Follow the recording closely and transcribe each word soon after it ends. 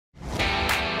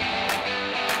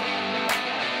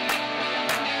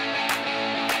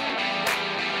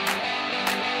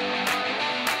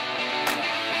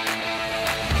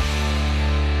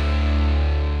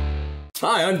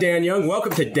Hi, I'm Dan Young.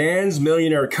 Welcome to Dan's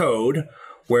Millionaire Code,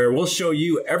 where we'll show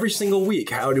you every single week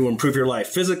how to improve your life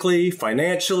physically,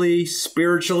 financially,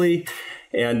 spiritually.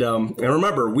 And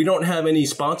remember, we don't have any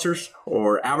sponsors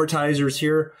or advertisers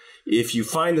here. If you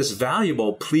find this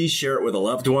valuable, please share it with a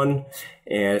loved one.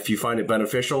 And if you find it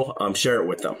beneficial, share it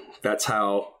with them. That's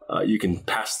how you can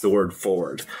pass the word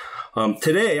forward.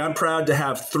 Today, I'm proud to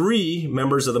have 3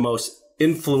 members of the most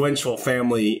influential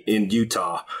family in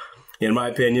Utah. In my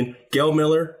opinion, Gail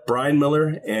Miller, Bryan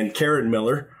Miller, and Karen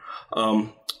Miller.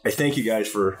 I thank you guys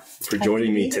for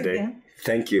joining me today. Yeah.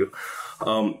 Thank you.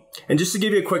 And just to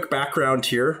give you a quick background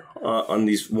here on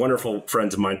these wonderful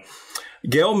friends of mine,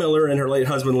 Gail Miller and her late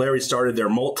husband, Larry, started their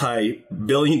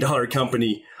multi-billion-dollar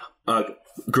company,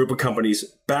 group of companies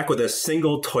back with a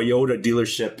single Toyota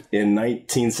dealership in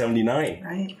 1979.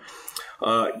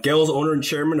 Right. Gail's owner and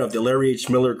chairman of the Larry H.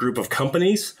 Miller Group of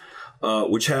Companies,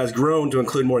 which has grown to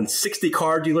include more than 60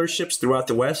 car dealerships throughout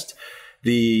the West.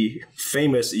 The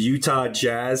famous Utah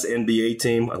Jazz NBA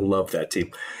team. I love that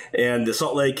team. And the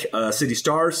Salt Lake City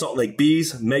Stars, Salt Lake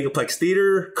Bees, Megaplex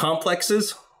Theater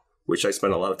complexes, which I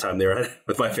spent a lot of time there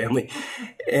with my family,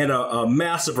 and a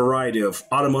massive variety of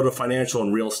automotive, financial,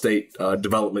 and real estate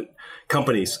development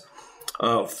companies.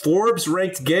 Forbes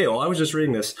ranked Gail, I was just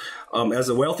reading this, as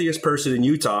the wealthiest person in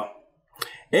Utah.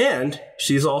 And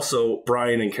she's also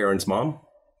Bryan and Karen's mom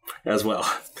as well.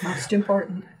 Most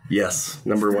important. Yes,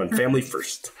 number one, family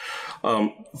first.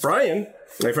 Bryan,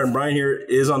 my friend Bryan here,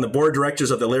 is on the board of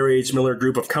directors of the Larry H. Miller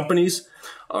Group of Companies,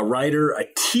 a writer, a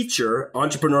teacher,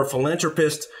 entrepreneur,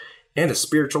 philanthropist, and a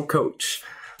spiritual coach.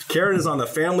 Karen is on the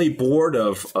family board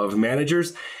of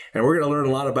managers, and we're going to learn a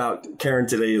lot about Karen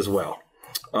today as well.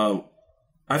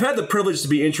 I've had the privilege to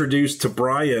be introduced to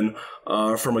Bryan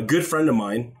from a good friend of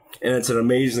mine, and it's an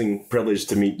amazing privilege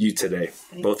to meet you today,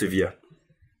 both of you.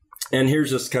 And here's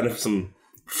just kind of some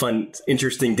fun,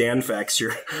 interesting Dan facts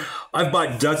here. I've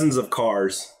bought dozens of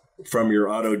cars from your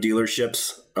auto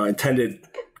dealerships, attended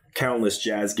countless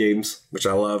jazz games, which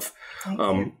I love,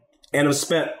 and have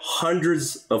spent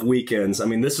hundreds of weekends. I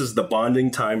mean, this is the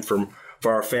bonding time for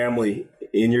our family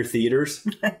in your theaters,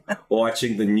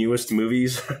 watching the newest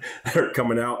movies that are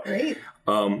coming out. Great.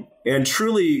 And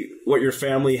truly, what your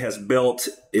family has built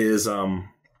is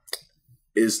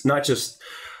not just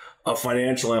a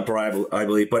financial empire, I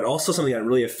believe, but also something that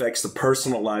really affects the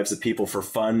personal lives of people for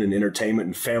fun and entertainment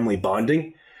and family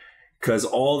bonding. Because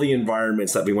all the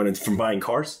environments that we went in, from buying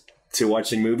cars to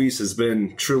watching movies, has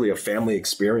been truly a family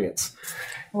experience.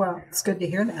 Well, it's good to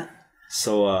hear that.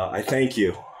 So I thank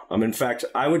you. In fact,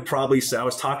 I would probably say, I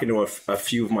was talking to a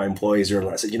few of my employees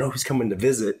earlier. I said, you know who's coming to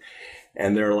visit?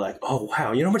 And they're like, oh,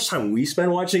 wow, you know how much time we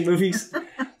spend watching movies?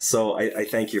 So I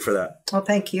thank you for that. Well,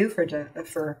 thank you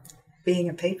for being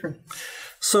a patron.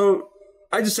 So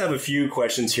I just have a few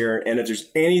questions here. And if there's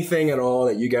anything at all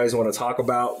that you guys want to talk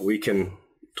about, we can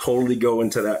totally go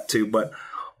into that too. But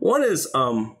one is,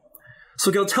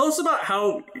 so Gail, tell us about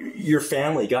how your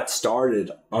family got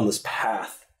started on this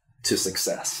path to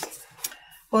success.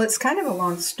 Well, it's kind of a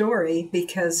long story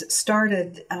because it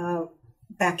started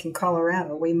back in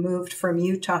Colorado. We moved from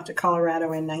Utah to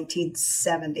Colorado in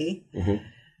 1970. Mm-hmm.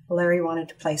 Larry wanted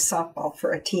to play softball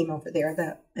for a team over there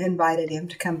that invited him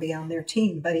to come be on their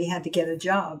team, but he had to get a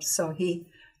job. So he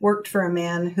worked for a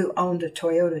man who owned a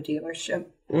Toyota dealership.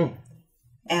 Mm.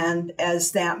 And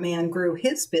as that man grew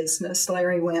his business,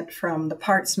 Larry went from the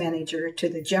parts manager to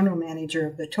the general manager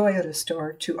of the Toyota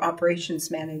store to operations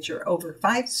manager over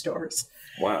 5 stores.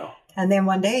 Wow. And then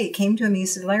one day he came to him, he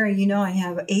said, Larry, you know, I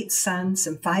have 8 sons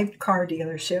and 5 car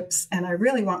dealerships, and I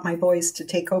really want my boys to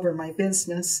take over my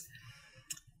business.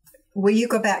 Will you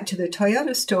go back to the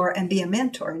Toyota store and be a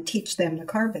mentor and teach them the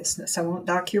car business? I won't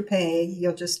dock your pay.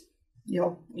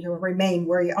 You'll remain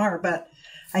where you are, but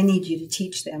I need you to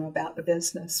teach them about the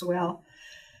business. Well,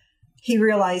 he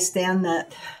realized then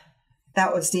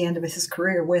that was the end of his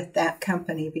career with that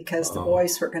company because the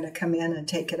boys were going to come in and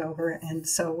take it over. And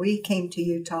so we came to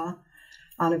Utah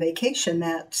on a vacation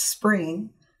that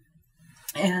spring,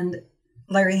 and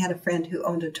Larry had a friend who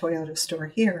owned a Toyota store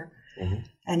here. Mm-hmm.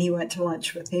 And he went to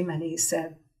lunch with him, and he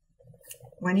said,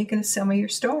 when are you going to sell me your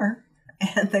store?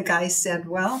 And the guy said,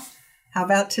 well, how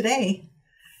about today?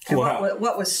 And wow.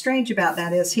 what was strange about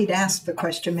that is he'd asked the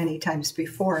question many times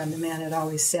before, and the man had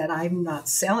always said, I'm not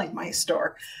selling my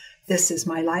store. This is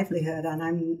my livelihood, and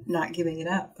I'm not giving it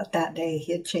up. But that day,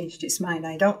 he had changed his mind.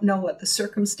 I don't know what the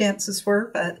circumstances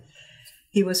were, but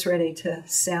he was ready to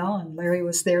sell, and Larry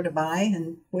was there to buy,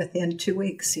 and within 2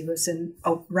 weeks, he was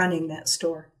running that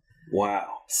store.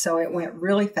 Wow. So it went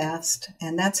really fast,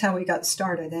 and that's how we got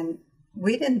started. And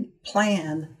we didn't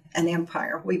plan an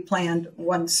empire. We planned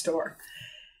one store.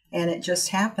 And it just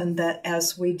happened that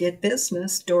as we did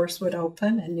business, doors would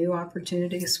open and new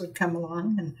opportunities would come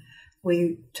along, and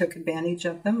we took advantage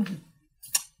of them. And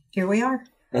here we are.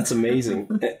 That's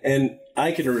amazing. And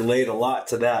I can relate a lot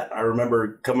to that. I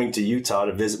remember coming to Utah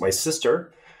to visit my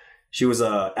sister. She was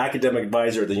an academic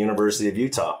advisor at the University of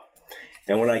Utah.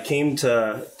 And when I came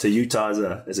to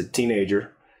Utah as a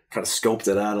teenager, kind of scoped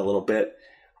it out a little bit,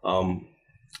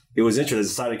 it was interesting. I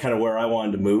decided kind of where I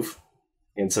wanted to move.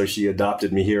 And so she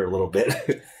adopted me here a little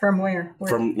bit. From where?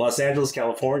 From Los Angeles,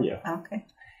 California. Okay.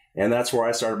 And that's where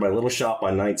I started my little shop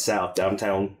on 9th South,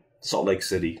 downtown Salt Lake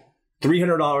City.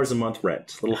 $300 a month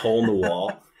rent, little hole in the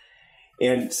wall.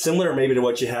 And similar maybe to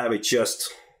what you have, it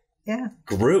just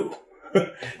grew.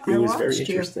 It was very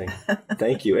interesting.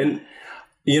 Thank you. And,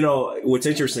 you know, what's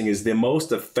interesting is the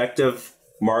most effective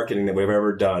marketing that we've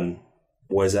ever done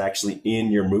was actually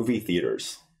in your movie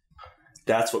theaters.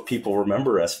 That's what people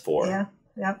remember us for. Yeah.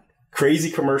 Yep. Crazy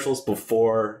commercials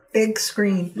before big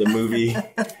screen the movie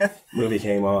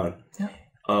came on. Yep.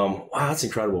 Wow, that's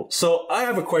incredible. So I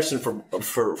have a question for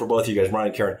both of you guys, Bryan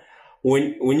and Karen.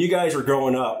 When you guys were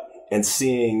growing up and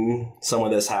seeing some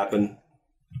of this happen,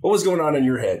 what was going on in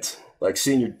your heads? Like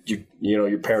seeing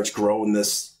your parents grow in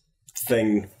this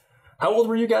thing. How old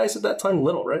were you guys at that time?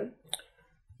 Little, right?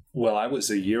 Well, I was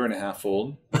a year and a half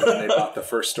old when they bought the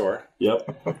first store.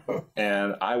 Yep.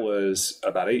 And I was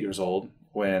about 8 years old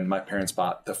when my parents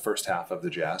bought the first half of the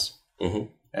Jazz. Mm-hmm.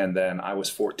 And then I was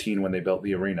 14 when they built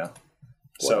the arena.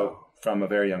 Wow. So from a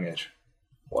very young age.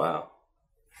 Wow.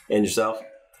 And yourself?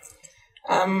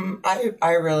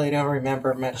 I really don't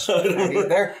remember much of that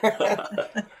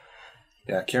either.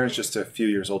 Yeah, Karen's just a few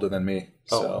years older than me.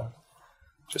 So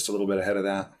just a little bit ahead of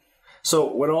that.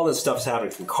 So when all this stuff's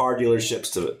happening, from car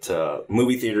dealerships to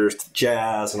movie theaters to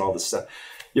jazz and all this stuff,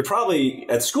 you're probably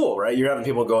at school, right? You're having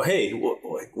people go, "Hey,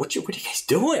 what are you guys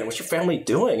doing? What's your family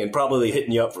doing?" And probably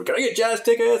hitting you up for, "Can I get jazz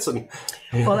tickets?" And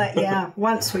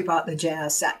once we bought the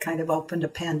Jazz, that kind of opened a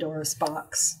Pandora's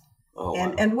box. Oh,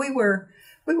 and we were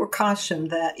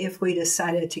cautioned that if we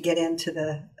decided to get into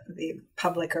the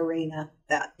public arena,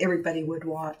 that everybody would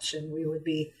watch and we would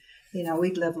be,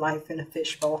 we'd live life in a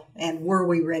fishbowl. And were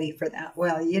we ready for that?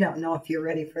 Well, you don't know if you're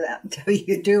ready for that until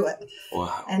you do it.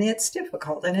 Wow. And it's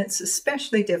difficult. And it's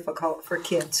especially difficult for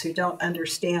kids who don't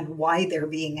understand why they're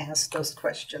being asked those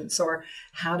questions or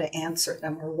how to answer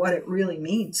them or what it really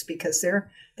means, because their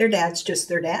dad's just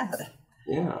their dad.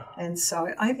 Yeah. And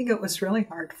so I think it was really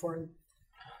hard for them.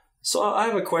 So I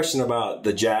have a question about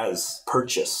the Jazz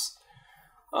purchase.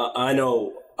 I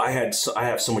know I have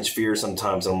so much fear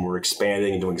sometimes when we're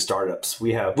expanding and doing startups.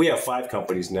 We have 5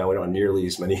 companies now. We don't have nearly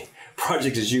as many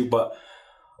projects as you, but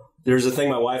there's a thing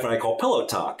my wife and I call pillow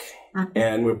talk. Mm-hmm.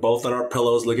 And we're both on our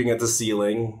pillows looking at the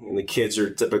ceiling, and the kids are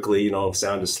typically,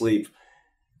 sound asleep.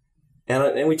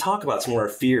 And we talk about some of our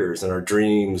fears and our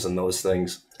dreams and those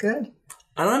things. Good.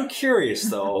 And I'm curious,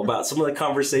 though, about some of the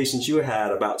conversations you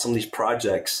had about some of these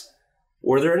projects.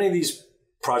 Were there any of these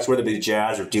projects, whether it be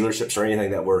jazz or dealerships or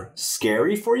anything, that were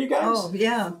scary for you guys? Oh,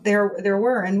 yeah, there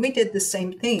were. And we did the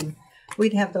same thing.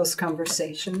 We'd have those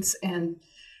conversations. And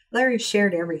Larry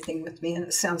shared everything with me. And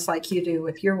it sounds like you do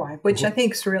with your wife, which I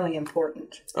think is really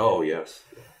important. Oh, yes.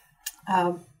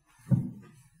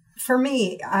 For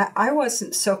me, I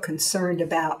wasn't so concerned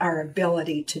about our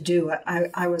ability to do it.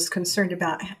 I was concerned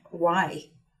about why.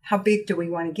 How big do we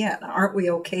want to get? Aren't we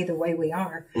okay the way we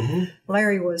are? Mm-hmm.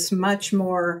 Larry was much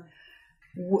more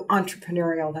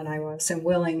entrepreneurial than I was and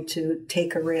willing to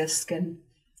take a risk. And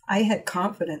I had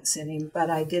confidence in him, but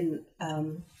I didn't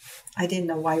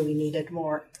know why we needed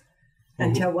more. Mm-hmm.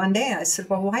 Until one day I said,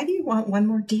 "Well, why do you want one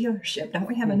more dealership? Don't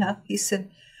we have enough?" He said,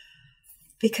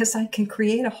 "Because I can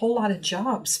create a whole lot of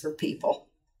jobs for people."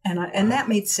 And that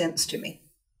made sense to me.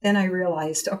 Then I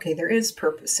realized, okay, there is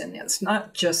purpose in it. It's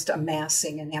not just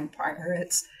amassing an empire.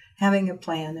 It's having a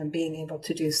plan and being able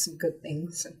to do some good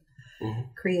things and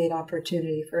create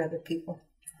opportunity for other people.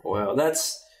 Well,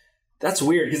 that's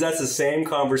weird, because that's the same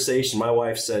conversation. My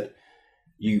wife said,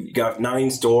 you got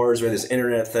 9 stores or this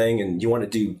internet thing, and you want to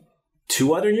do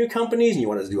 2 other new companies, and you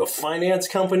want to do a finance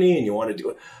company, and you want to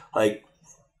do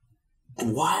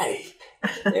why?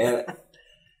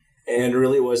 And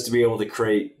really it was to be able to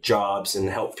create jobs and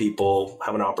help people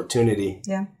have an opportunity.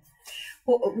 Yeah.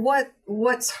 Well,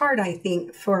 what's hard, I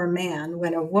think, for a man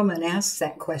when a woman asks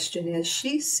that question is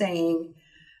she's saying,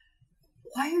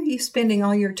 "Why are you spending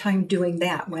all your time doing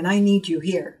that when I need you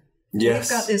here? Yes.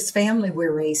 We've got this family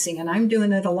we're raising, and I'm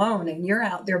doing it alone, and you're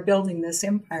out there building this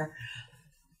empire.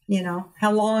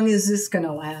 How long is this going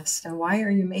to last? And why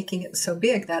are you making it so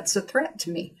big? That's a threat to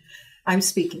me." I'm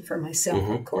speaking for myself,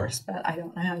 of course, but I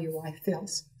don't know how your wife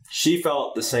feels. she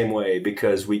felt the same way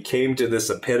because we came to this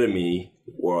epitome,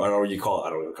 or I don't know what you call it. I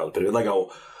don't know what you call it, but like a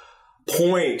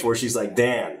point where she's like,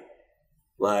 Dan,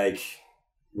 like,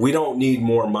 we don't need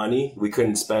more money. We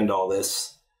couldn't spend all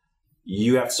this.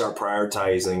 You have to start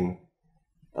prioritizing.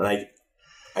 And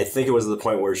I think it was the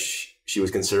point where she was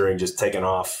considering just taking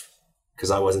off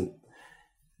because I wasn't.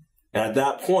 And at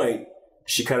that point,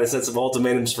 she kind of set some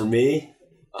ultimatums for me.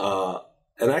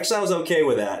 And actually, I was okay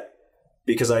with that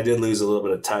because I did lose a little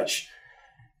bit of touch.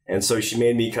 And so she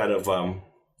made me kind of,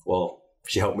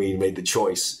 she helped me make the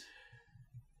choice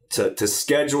to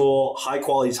schedule high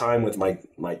quality time with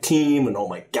my team and all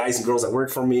my guys and girls that work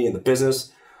for me in the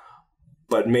business,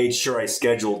 but made sure I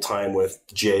scheduled time with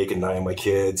Jake and I and my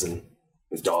kids and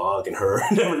his dog and her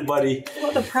and everybody.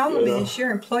 Well, the problem is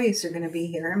your employees are going to be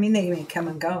here. I mean, they may come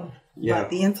and go, but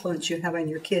the influence you have on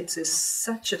your kids is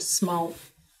such a small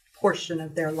portion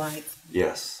of their life.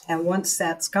 Yes. And once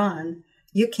that's gone,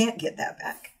 you can't get that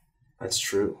back. That's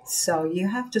true. So you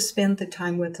have to spend the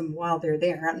time with them while they're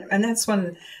there. And that's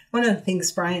one of the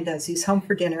things Bryan does. He's home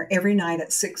for dinner every night at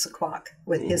 6:00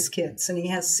 with his kids. And he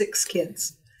has 6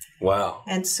 kids. Wow.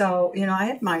 And so,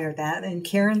 I admire that. And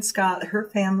Karen's got her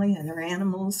family and her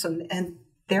animals and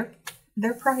their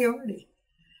priority.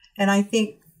 And I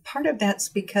think part of that's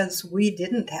because we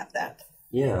didn't have that.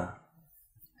 Yeah.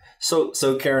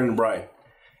 So Karen and Bryan,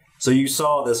 so you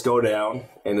saw this go down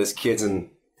and this kids, and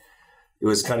it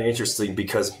was kind of interesting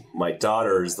because my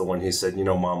daughter is the one who said,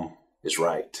 Mom is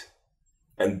right.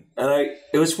 And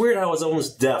it was weird. I was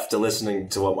almost deaf to listening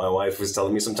to what my wife was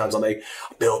telling me. Sometimes I'm like,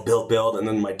 build. And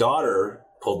then my daughter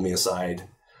pulled me aside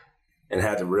and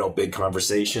had a real big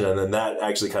conversation. And then that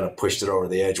actually kind of pushed it over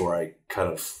the edge where I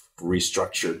kind of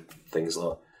restructured things a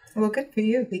little. Well, good for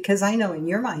you, because I know in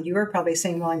your mind you were probably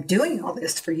saying, well, I'm doing all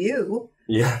this for you.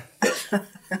 Yeah.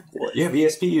 Well, yeah,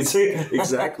 ESP,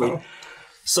 exactly.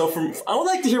 So I would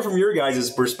like to hear from your guys'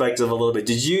 perspective a little bit.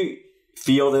 Did you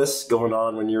feel this going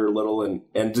on when you were little, and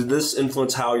did this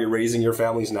influence how you're raising your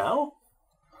families now?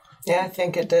 Yeah, I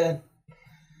think it did.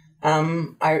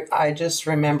 I just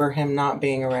remember him not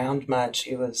being around much.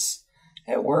 He was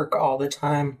at work all the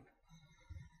time.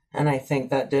 And I think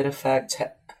that did affect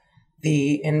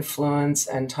the influence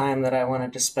and time that I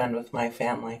wanted to spend with my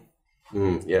family.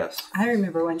 Yes. I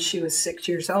remember when she was 6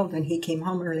 years old and he came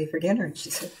home early for dinner and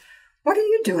she said, "What are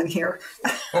you doing here?"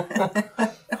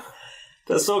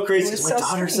 That's so crazy. My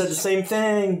daughter said the same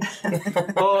thing.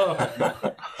 Oh.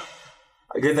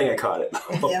 A good thing I caught it.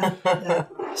 Yeah.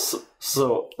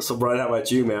 So Bryan, how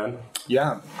about you, man?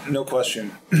 Yeah, no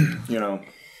question.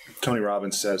 Tony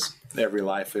Robbins says every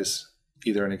life is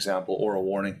either an example or a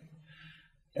warning.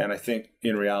 And I think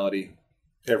in reality,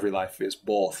 every life is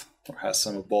both, or has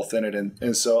some of both in it.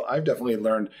 And so I've definitely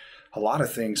learned a lot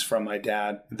of things from my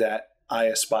dad that I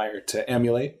aspire to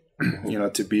emulate,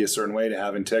 to be a certain way, to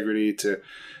have integrity, to,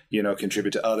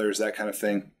 contribute to others, that kind of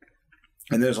thing.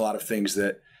 And there's a lot of things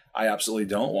that I absolutely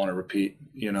don't want to repeat,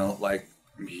 like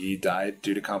he died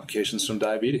due to complications from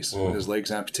diabetes, with his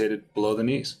legs amputated below the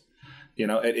knees,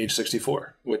 at age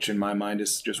 64, which in my mind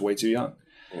is just way too young.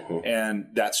 And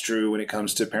that's true when it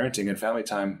comes to parenting and family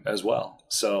time as well.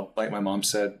 So like my mom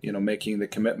said, making the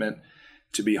commitment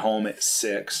to be home at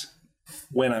 6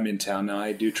 when I'm in town. Now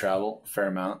I do travel a fair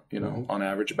amount, on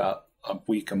average about a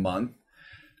week, a month.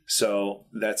 So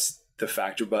that's the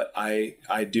factor. But I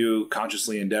do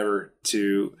consciously endeavor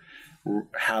to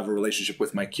have a relationship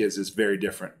with my kids that's very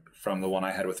different from the one I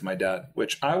had with my dad,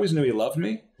 which I always knew he loved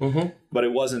me, but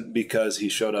it wasn't because he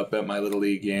showed up at my Little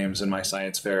League games and my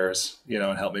science fairs,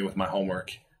 and helped me with my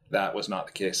homework. That was not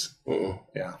the case.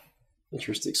 Yeah.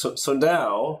 Interesting. So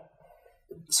now,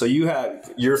 you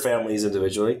have your families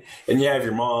individually, and you have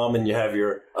your mom and you have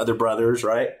your other brothers,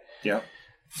 right? Yeah.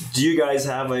 Do you guys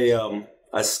have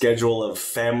a schedule of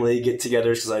family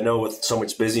get-togethers? Because I know with so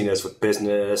much busyness with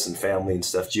business and family and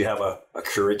stuff, do you have a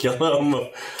curriculum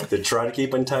to try to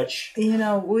keep in touch? We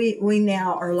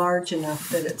now are large enough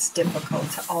that it's difficult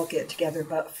to all get together,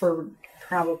 but for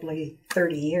probably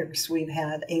 30 years, we've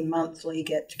had a monthly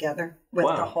get-together with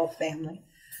the whole family.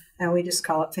 And we just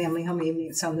call it Family Home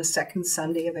Evenings on the second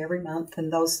Sunday of every month.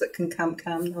 And those that can come.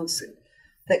 Those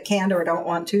that can't or don't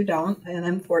want to, don't. And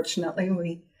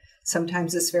unfortunately,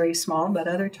 sometimes it's very small, but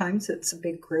other times it's a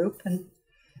big group. And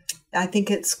I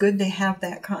think it's good to have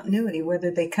that continuity.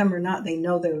 Whether they come or not, they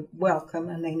know they're welcome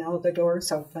and they know the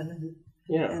door's open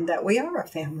and that we are a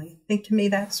family. I think to me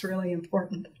that's really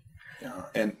important. Yeah.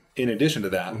 And in addition to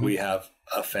that, we have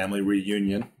a family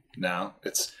reunion now.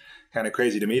 It's kind of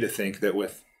crazy to me to think that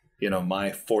with,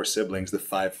 my 4 siblings, the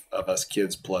 5 of us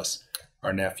kids plus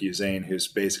our nephew Zane, who's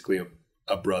basically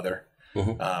a brother,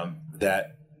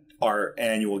 that our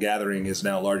annual gathering is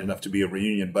now large enough to be a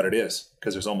reunion, but it is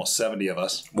because there's almost 70 of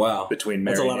us. Wow. Between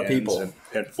That's a lot of Marianne's people.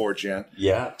 and Fort Jan.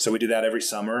 Yeah. So we do that every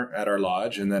summer at our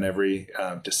lodge. And then every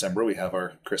December, we have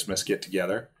our Christmas get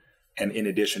together. And in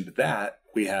addition to that,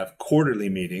 we have quarterly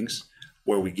meetings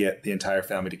where we get the entire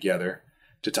family together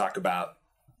to talk about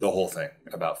the whole thing,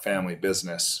 about family,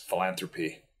 business,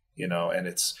 philanthropy, and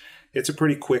it's a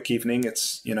pretty quick evening.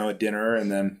 It's, a dinner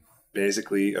and then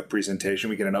basically a presentation.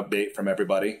 We get an update from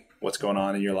everybody, what's going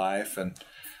on in your life and,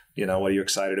 what are you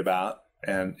excited about?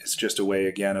 And it's just a way,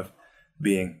 again, of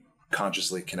being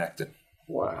consciously connected.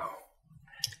 Wow.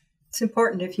 It's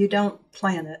important. If you don't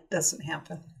plan it, it doesn't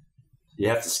happen. You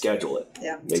have to schedule it.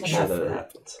 Yeah. Make sure that it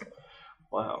happens.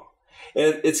 Wow.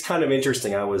 And it's kind of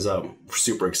interesting. I was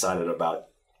super excited about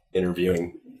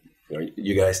interviewing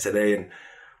you guys today. And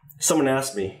someone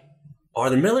asked me, are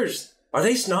the Millers, are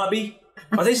they snobby?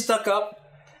 Are they stuck up?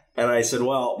 And I said,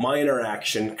 well, my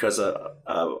interaction, because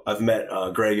I've met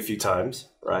Greg a few times,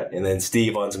 right? And then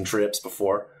Steve on some trips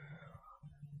before.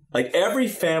 Like every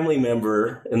family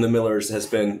member in the Millers has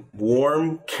been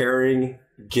warm, caring,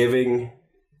 giving,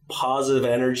 positive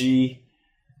energy,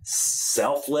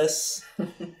 selfless.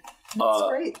 That's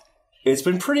great. It's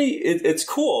been it's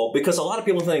cool because a lot of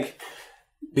people think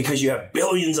because you have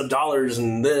billions of dollars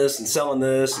in this and selling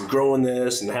this and growing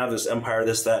this and have this empire,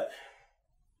 this, that,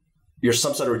 you're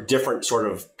some sort of different sort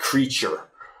of creature,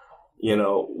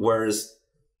 whereas,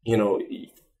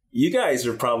 you guys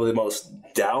are probably the most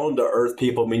down to earth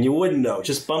people. I mean, you wouldn't know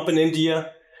just bumping into you,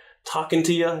 talking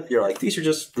to you. You're like, these are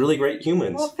just really great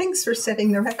humans. Well, thanks for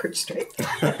setting the record straight.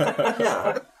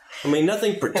 Yeah. I mean,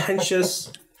 nothing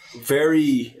pretentious,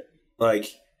 very like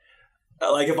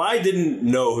if I didn't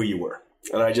know who you were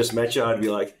and I just met you, I'd be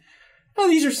like, oh,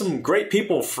 these are some great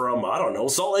people from, I don't know,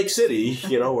 Salt Lake City,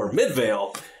 or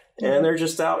Midvale. And they're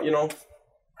just out,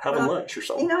 having lunch or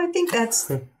something. I think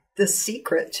that's the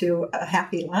secret to a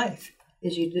happy life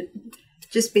is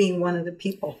just being one of the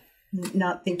people,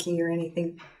 not thinking you're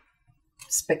anything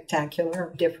spectacular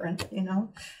or different,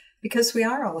 because we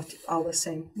are all the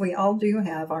same. We all do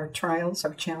have our trials,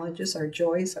 our challenges, our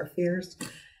joys, our fears,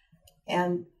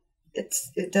 and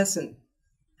it doesn't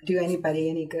do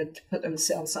anybody any good to put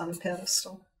themselves on a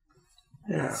pedestal.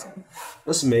 Yeah, so.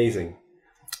 That's amazing.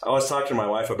 I was talking to my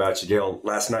wife about you, Gail,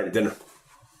 last night at dinner,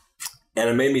 and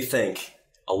it made me think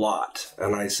a lot.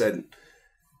 And I said,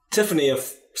 Tiffany,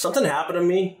 if something happened to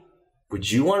me, would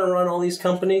you want to run all these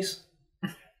companies?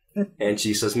 And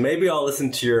she says, maybe I'll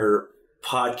listen to your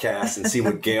podcast and see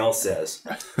what Gail says.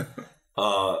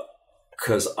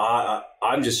 Because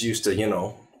I'm just used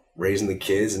to, raising the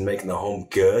kids and making the home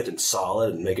good and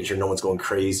solid and making sure no one's going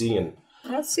crazy. And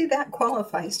Well, see, that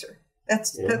qualifies her.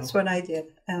 That's what I did.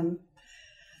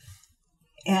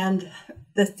 And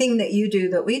the thing that you do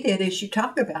that we did is you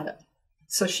talk about it.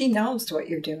 So she knows what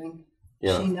you're doing.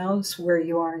 Yeah. She knows where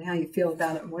you are and how you feel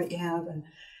about it and what you have.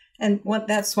 And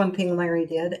that's one thing Larry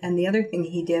did. And the other thing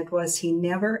he did was he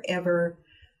never, ever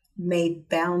made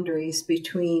boundaries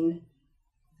between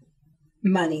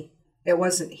money. It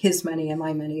wasn't his money and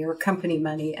my money or company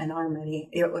money and our money.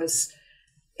 It was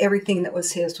everything that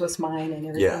was his was mine and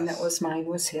everything that was mine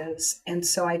was his. And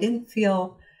so I didn't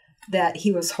feel that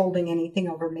he was holding anything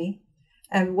over me.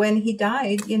 And when he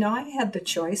died, I had the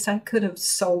choice. I could have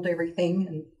sold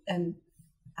everything and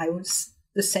I was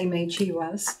the same age he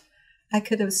was. I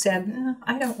could have said, no,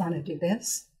 I don't want to do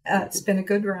this. It's been a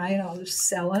good ride. I'll just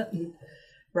sell it and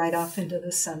ride off into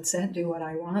the sunset, do what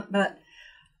I want. But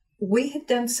we had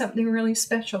done something really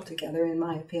special together, in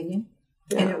my opinion.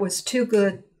 Yeah. And it was too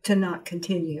good to not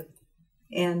continue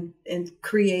and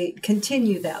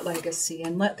continue that legacy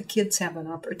and let the kids have an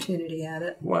opportunity at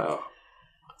it. Wow.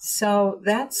 So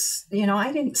that's,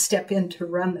 I didn't step in to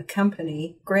run the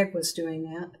company. Greg was doing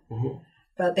that. Mm-hmm.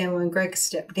 But then when Greg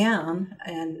stepped down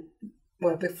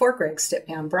before Greg stepped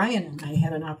down, Bryan and I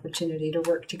had an opportunity to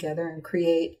work together and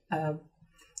create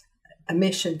a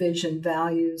mission, vision,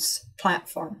 values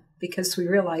platform because we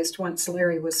realized once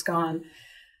Larry was gone,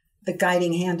 the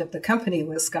guiding hand of the company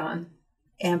was gone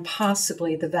and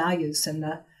possibly the values and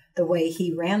the way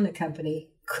he ran the company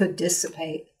could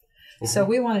dissipate. Mm-hmm. So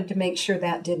we wanted to make sure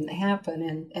that didn't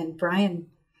happen. And Bryan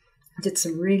did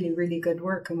some really, really good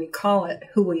work and we call it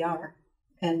Who We Are.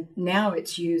 And now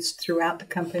it's used throughout the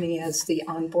company as the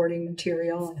onboarding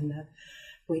material and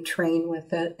we train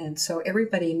with it. And so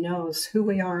everybody knows who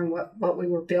we are and what we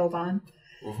were built on.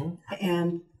 Mm-hmm.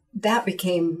 And that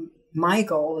became my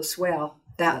goal as well.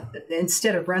 That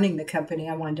instead of running the company,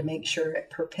 I wanted to make sure it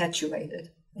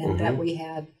perpetuated and that we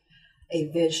had a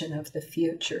vision of the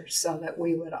future so that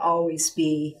we would always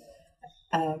be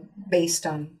based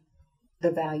on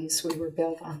the values we were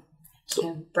built on.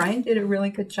 And Bryan did a really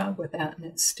good job with that, and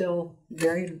it's still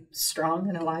very strong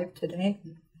and alive today.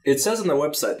 It says on the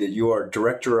website that you are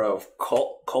director of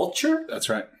culture? That's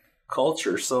right.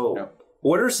 Culture. So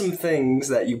what are some things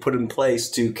that you put in place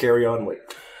to carry on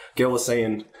what Gail was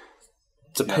saying,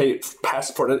 to pass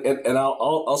it forward? And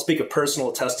I'll speak a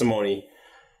personal testimony.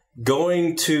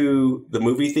 Going to the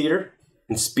movie theater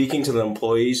and speaking to the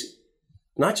employees,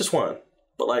 not just one,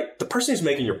 but like the person who's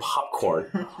making your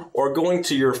popcorn, or going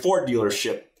to your Ford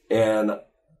dealership, and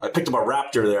I picked up a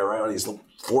Raptor there, right? These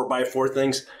 4x4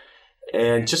 things.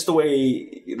 And just the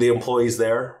way the employees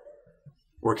there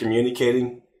were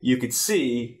communicating, you could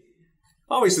see,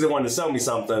 obviously they wanted to sell me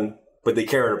something, but they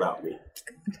cared about me.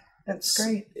 That's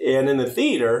great. And in the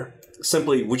theater,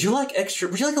 simply, would you like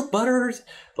a butter?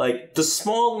 Like the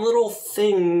small little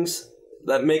things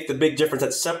that make the big difference,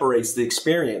 that separates the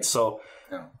experience. So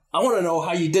I want to know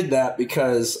how you did that,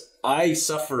 because I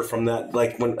suffer from that.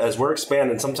 Like as we're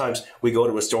expanding, sometimes we go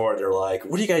to a store and they're like,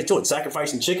 what are you guys doing?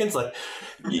 Sacrificing chickens? Like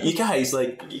you guys,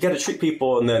 like you got to treat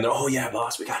people, and then, oh yeah,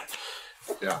 boss, we got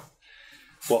it. Yeah.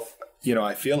 Well,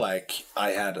 I feel like I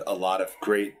had a lot of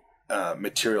great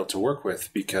material to work with,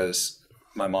 because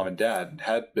my mom and dad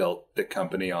had built the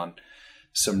company on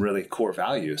some really core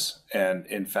values. And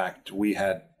in fact, we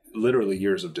had literally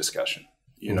years of discussion,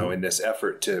 in this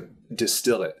effort to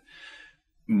distill it.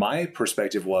 My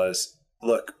perspective was,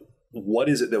 look, what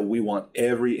is it that we want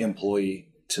every employee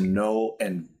to know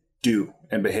and do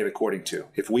and behave according to?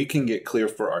 If we can get clear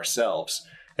for ourselves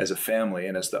as a family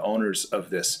and as the owners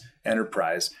of this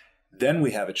enterprise, then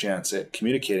we have a chance at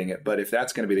communicating it. But if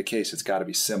that's going to be the case, it's got to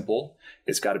be simple,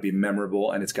 it's got to be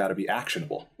memorable, and it's got to be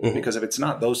actionable. Because if it's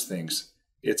not those things,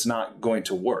 it's not going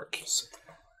to work.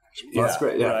 Well, that's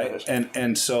great. Yeah. Right.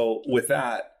 And so with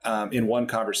that, in one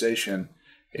conversation,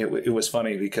 it was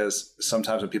funny, because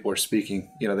sometimes when people are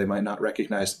speaking, they might not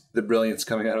recognize the brilliance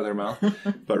coming out of their mouth.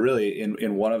 But really,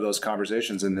 in one of those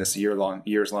conversations in this years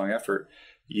long effort,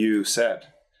 you said,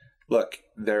 look,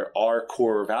 there are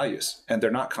core values, and they're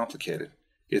not complicated.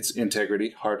 It's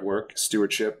integrity, hard work,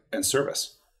 stewardship, and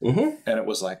service. And it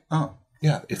was like, oh,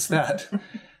 yeah, it's that.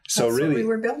 So That's really, what we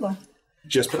were built on.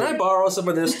 Can I borrow some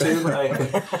of this too?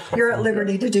 You're at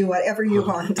liberty to do whatever you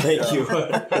want. Thank you.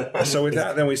 So with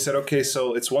that, then we said, okay,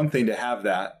 so it's one thing to have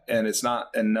that, and it's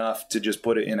not enough to just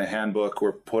put it in a handbook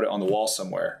or put it on the wall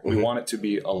somewhere. We want it to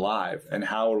be alive. And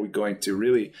how are we going to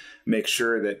really make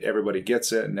sure that everybody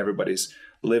gets it and everybody's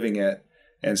living it?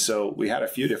 And so we had a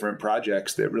few different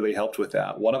projects that really helped with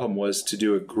that. One of them was to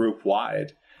do a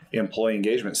group-wide employee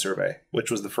engagement survey, which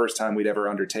was the first time we'd ever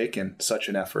undertaken such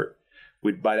an effort.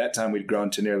 By that time, we'd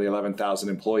grown to nearly 11,000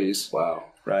 employees. Wow.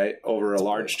 Right? Over a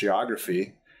large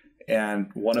geography. And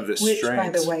one of the strengths... Which, by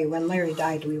the way, when Larry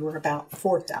died, we were about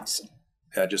 4,000.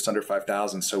 Yeah, just under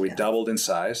 5,000. So we doubled in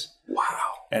size.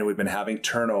 Wow. And we've been having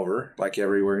turnover, like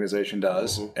every organization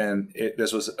does. And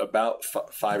this was about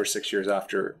 5 or 6 years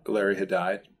after Larry had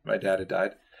died. My dad had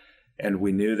died. And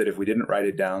we knew that if we didn't write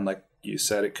it down, like you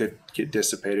said, it could get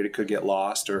dissipated, it could get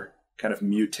lost or kind of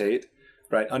mutate.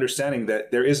 Right? Understanding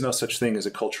that there is no such thing as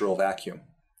a cultural vacuum,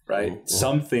 right?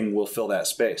 Something will fill that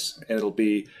space, and it'll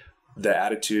be the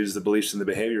attitudes, the beliefs, and the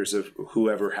behaviors of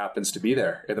whoever happens to be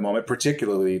there at the moment,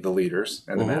 particularly the leaders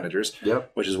and the managers,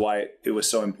 which is why it was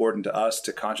so important to us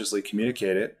to consciously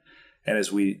communicate it. And as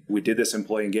we did this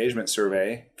employee engagement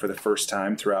survey for the first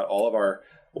time throughout all of our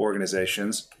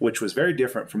organizations, which was very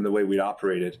different from the way we'd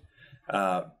operated,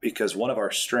 because one of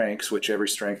our strengths, which every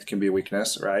strength can be a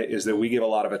weakness, right, is that we give a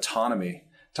lot of autonomy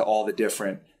to all the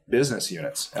different business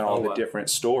units and all the different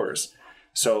stores.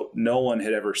 So no one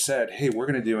had ever said, hey, we're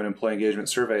going to do an employee engagement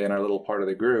survey in our little part of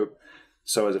the group.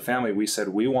 So as a family, we said,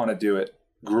 we want to do it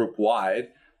group wide.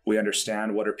 We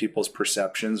understand what are people's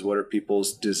perceptions, what are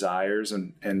people's desires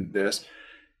and this.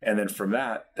 And then from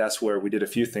that, that's where we did a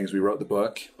few things. We wrote the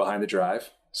book, Behind the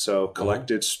Drive. So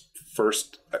collected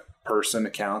first person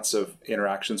accounts of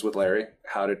interactions with Larry.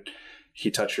 How did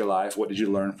he touch your life? What did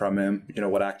you learn from him?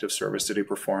 What active service did he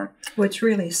perform? Which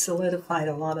really solidified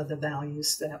a lot of the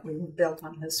values that we were built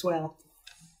on as well.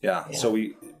 Yeah. So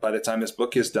by the time this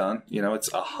book is done,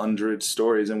 it's 100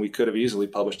 stories, and we could have easily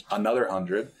published another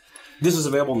 100. This is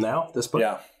available now, this book?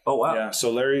 Yeah. Oh, wow. Yeah.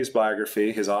 So Larry's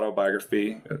biography, his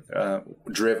autobiography,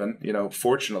 Driven,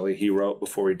 fortunately he wrote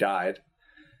before he died,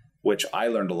 which I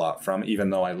learned a lot from,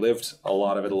 even though I lived a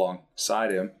lot of it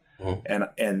alongside him.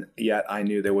 And yet I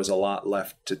knew there was a lot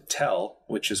left to tell,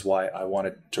 which is why I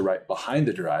wanted to write Behind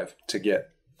the Drive, to get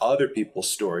other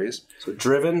people's stories. So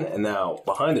Driven, and now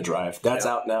Behind the Drive. That's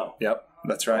out now. Yep,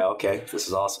 that's right. Okay, this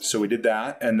is awesome. So we did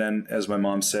that. And then, as my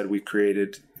mom said, we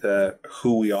created the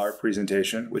who we are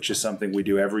presentation, which is something we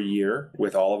do every year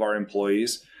with all of our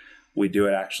employees. We do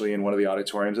it actually in one of the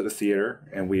auditoriums at the theater,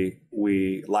 and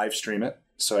we live stream it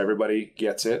so everybody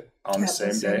gets it on the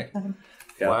same day.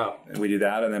 Yeah. Wow. And we do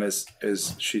that. And then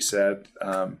as she said,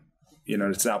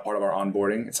 it's now part of our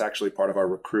onboarding. It's actually part of our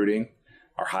recruiting,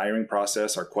 our hiring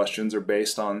process. Our questions are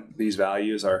based on these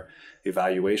values, our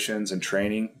evaluations and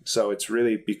training. So it's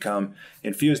really become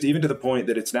infused even to the point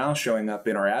that it's now showing up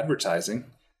in our advertising,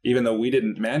 even though we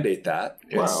didn't mandate that.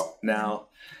 Wow. Now,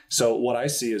 so what I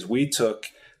see is we took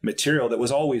material that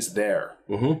was always there.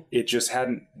 Mm-hmm. It just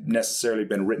hadn't necessarily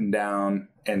been written down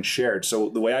and shared. So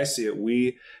the way I see it,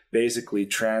 we basically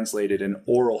translated an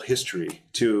oral history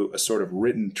to a sort of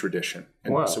written tradition.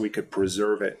 And so we could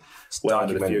preserve it well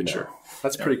into the future. Now.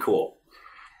 That's pretty cool.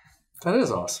 That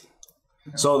is awesome.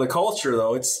 Yeah. So the culture,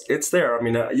 though, it's there. I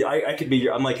mean, I could be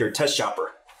I'm like your test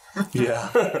shopper. Yeah.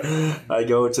 I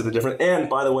go to the different, and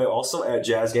by the way, also at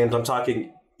Jazz Games, I'm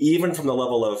talking even from the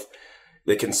level of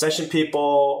the concession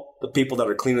people, the people that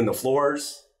are cleaning the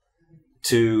floors,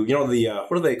 to, the,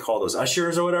 what do they call those,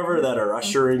 ushers or whatever, that are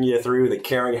ushering you through, the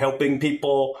caring, helping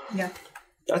people. Yeah.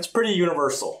 That's pretty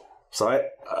universal. So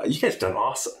you guys have done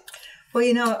awesome.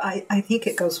 Well, I think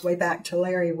it goes way back to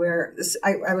Larry, where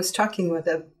I was talking with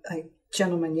a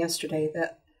gentleman yesterday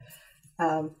that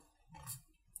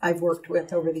I've worked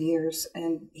with over the years,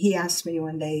 and he asked me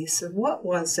one day, he said, what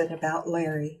was it about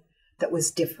Larry that was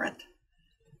different?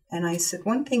 And I said,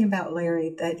 one thing about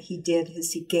Larry that he did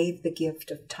is he gave the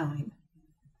gift of time.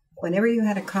 Whenever you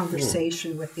had a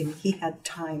conversation with him, he had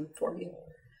time for you.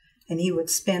 And he would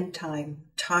spend time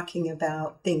talking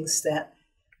about things that,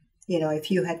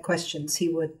 if you had questions, he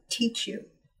would teach you.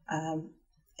 And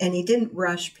he didn't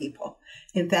rush people.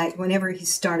 In fact, whenever he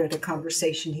started a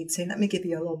conversation, he'd say, let me give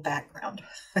you a little background.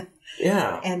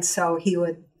 Yeah. And so he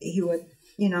would,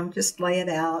 just lay it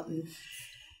out.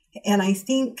 And I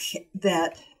think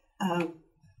that,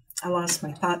 I lost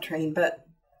my thought train, but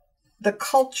the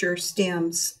culture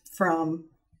stems from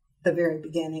the very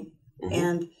beginning. Mm-hmm.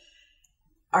 And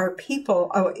our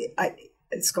people,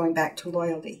 it's going back to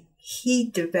loyalty. He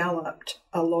developed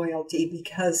a loyalty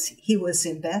because he was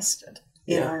invested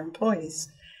in our employees,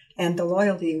 and the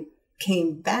loyalty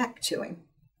came back to him.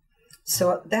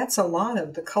 So that's a lot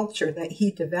of the culture that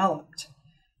he developed.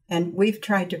 And we've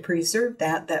tried to preserve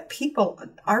that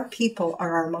our people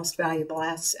are our most valuable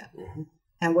asset. Mm-hmm.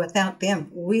 And without them,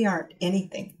 we aren't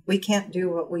anything. We can't do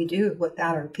what we do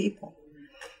without our people.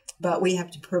 But we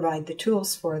have to provide the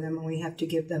tools for them, and we have to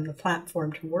give them the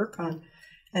platform to work on.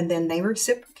 And then they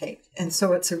reciprocate. And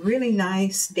so it's a really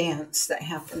nice dance that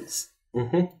happens.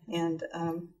 Mm-hmm. And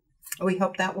we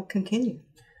hope that will continue.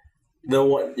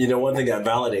 One thing that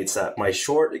validates that, my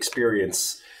short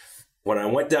experience, when I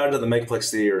went down to the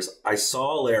Megaplex theaters, I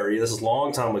saw Larry, this is a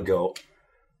long time ago.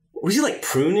 Was he like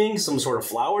pruning some sort of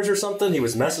flowers or something? He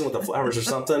was messing with the flowers or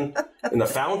something in the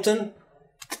fountain.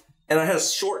 And I had a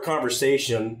short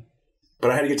conversation, but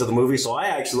I had to get to the movie, so I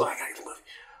got to the movie.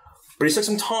 But he took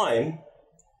some time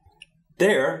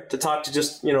there to talk to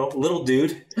just, little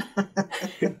dude,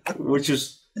 which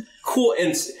is cool.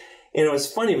 And it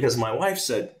was funny because my wife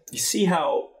said, you see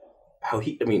how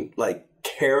he,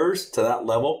 cares to that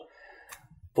level?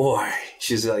 Boy,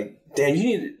 she's like, Dan, you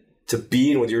need to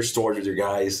be in with your stores, with your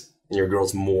guys and your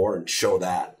girls more and show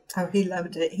that. Oh, he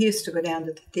loved it. He used to go down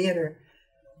to the theater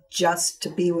just to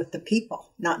be with the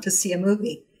people, not to see a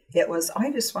movie. It was,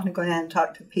 I just want to go down and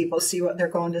talk to people, see what they're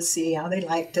going to see, how they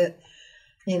liked it,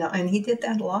 and he did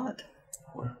that a lot.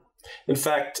 In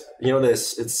fact,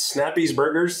 it's Snappy's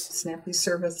Burgers. Snappy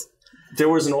Service. There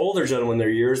was an older gentleman there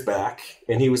years back,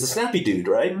 and he was the Snappy dude,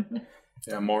 right? Mm-hmm.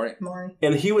 Yeah, Maury.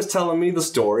 And he was telling me the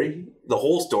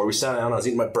whole story. We sat down, I was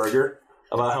eating my burger,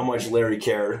 about how much Larry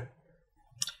cared.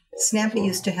 Snappy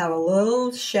used to have a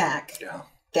little shack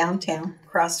downtown,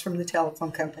 across from the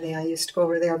telephone company. I used to go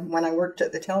over there when I worked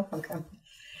at the telephone company.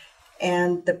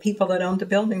 And the people that owned the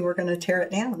building were going to tear it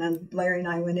down. And Larry and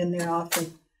I went in there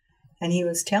often. And he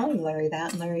was telling Larry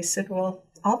that. And Larry said, well,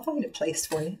 I'll find a place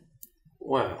for you.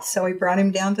 Wow. So he brought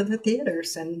him down to the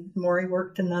theaters, and Maury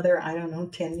worked another,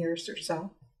 10 years or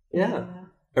so. Yeah.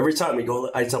 Every time we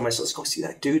go, I tell my son, let's go see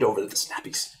that dude over at the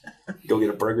Snappies. Go get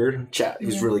a burger, chat. He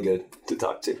was really good to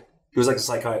talk to. He was like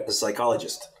a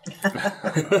psychologist.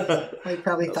 I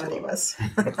probably thought he was.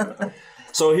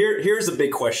 So here's a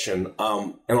big question,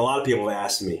 and a lot of people have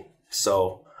asked me,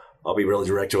 so I'll be really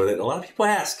direct with it. A lot of people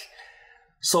ask,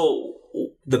 so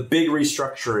the big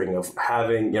restructuring of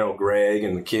having, Greg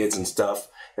and the kids and stuff,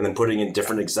 and then putting in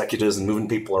different executives and moving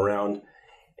people around,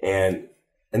 and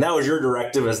that was your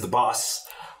directive as the boss.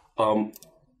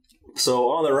 So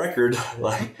on the record,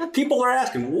 like people are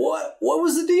asking, what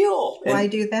was the deal? And, why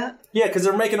do that? Yeah, because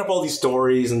they're making up all these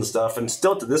stories and stuff, and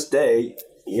still to this day,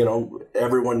 you know,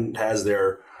 everyone has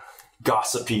their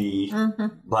gossipy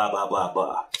blah blah blah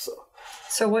blah.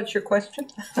 So what's your question?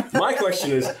 My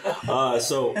question is,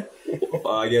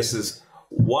 I guess is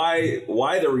why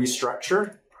the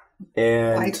restructure?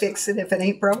 And Why fix it if it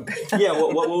ain't broke? yeah,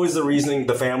 what was the reasoning,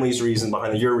 the family's reason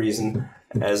behind your reason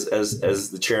as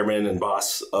the chairman and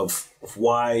boss of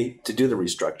why to do the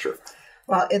restructure?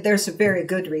 Well, there's a very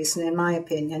good reason, in my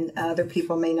opinion. Other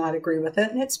people may not agree with it,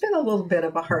 and it's been a little bit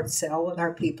of a hard sell with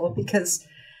our people because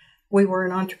we were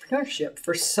in entrepreneurship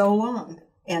for so long,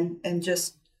 and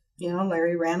just, you know,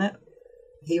 Larry ran it.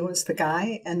 He was the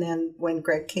guy, and then when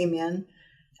Greg came in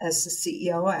as the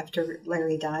CEO after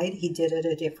Larry died, he did it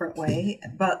a different way.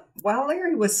 But while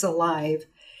Larry was alive,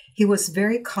 he was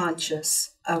very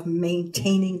conscious of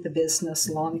maintaining the business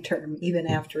long term, even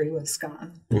after he was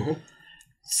gone. Mm-hmm.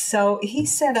 So he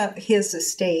set up his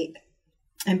estate,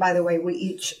 and by the way, we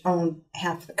each own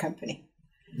half the company.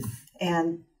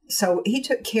 And so he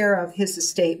took care of his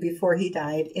estate before he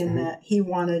died in that he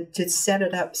wanted to set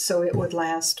it up so it would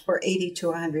last for 80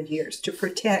 to 100 years to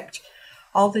protect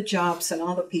all the jobs and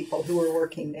all the people who were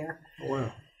working there.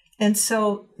 Wow. And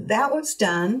so that was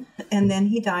done, and then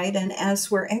he died. And as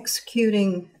we're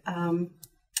executing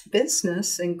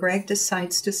business, and Greg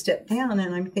decides to step down,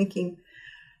 and I'm thinking,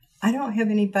 I don't have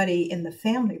anybody in the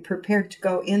family prepared to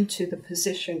go into the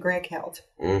position Greg held.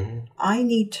 Mm-hmm. I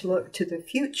need to look to the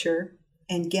future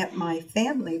and get my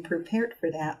family prepared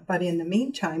for that. But in the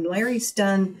meantime, Larry's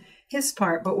done his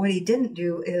part, but what he didn't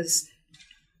do is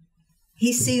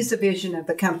he sees a vision of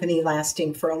the company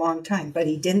lasting for a long time, but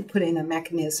he didn't put in a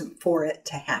mechanism for it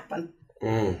to happen.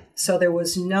 So there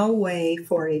was no way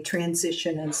for a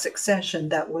transition and succession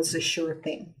that was a sure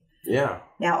thing. Yeah.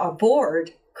 Now, a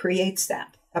board creates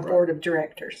that, a board of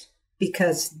directors,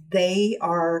 because they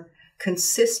are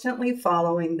consistently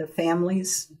following the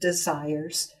family's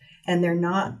desires, and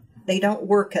they don't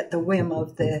work at the whim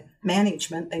of the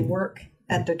management. They work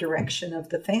at the direction of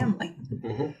the family.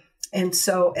 Mm-hmm. And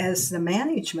so as the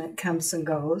management comes and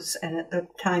goes, and at the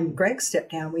time Greg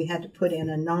stepped down, we had to put in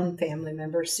a non-family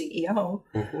member CEO,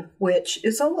 which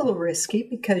is a little risky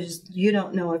because you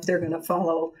don't know if they're going to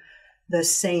follow the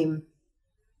same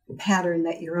pattern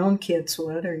that your own kids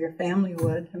would or your family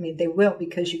would. I mean, they will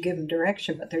because you give them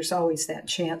direction, but there's always that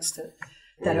chance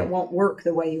that it won't work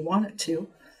the way you want it to.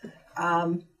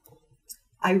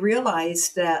 I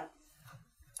realized that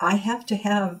I have to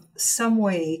have some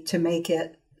way to make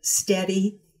it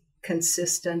steady,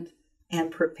 consistent,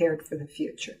 and prepared for the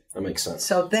future. That makes sense.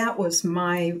 So that was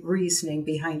my reasoning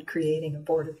behind creating a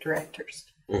board of directors.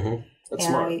 Mm-hmm. That's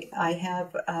and smart. I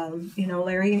have,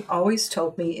 Larry always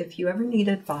told me, if you ever need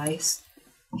advice,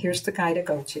 here's the guy to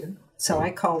go to. So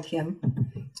I called him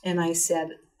and I said,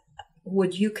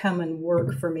 would you come and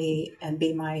work for me and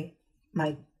be my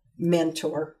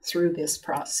mentor through this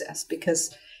process?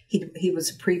 Because he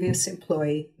was a previous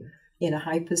employee in a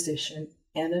high position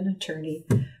and an attorney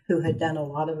who had done a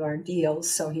lot of our deals,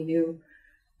 so he knew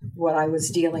what I was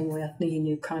dealing with. He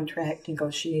knew contract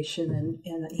negotiation,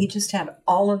 and he just had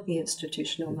all of the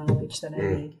institutional knowledge that I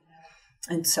need.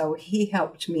 And so he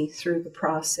helped me through the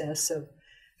process of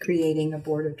creating a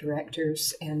board of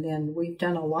directors, and then we've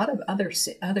done a lot of other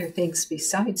things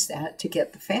besides that to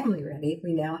get the family ready.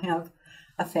 We now have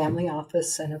a family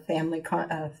office and a family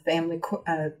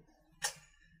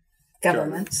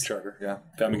governance. Charter, yeah.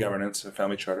 Family governance, a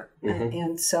family charter. Mm-hmm.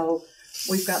 And so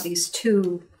we've got these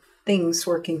two things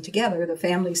working together. The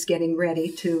family's getting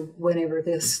ready to, whenever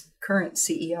this current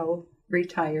CEO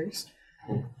retires,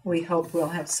 we hope we'll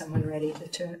have someone ready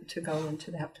to go into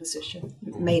that position.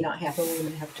 May not happen. We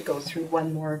may have to go through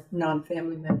one more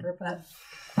non-family member, but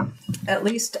at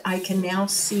least I can now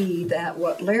see that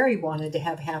what Larry wanted to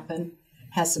have happen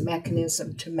has a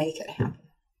mechanism to make it happen.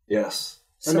 Yes.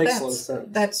 That makes a lot of sense.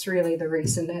 That's really the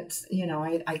reason. That's,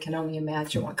 I can only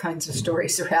imagine what kinds of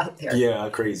stories are out there. Yeah,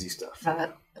 crazy stuff.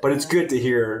 But it's good to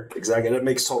hear. Exactly. That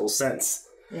makes total sense.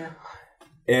 Yeah.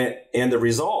 And the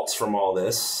results from all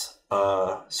this,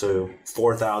 so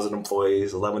 4,000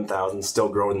 employees, 11,000, still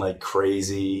growing like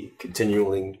crazy,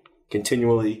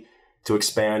 continually to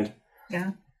expand.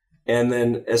 Yeah. And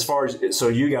then as far as, so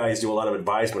you guys do a lot of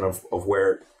advisement of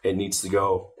where it needs to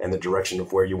go and the direction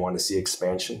of where you want to see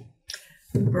expansion.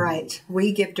 Right.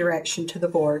 We give direction to the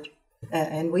board,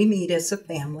 and we meet as a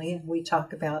family, and we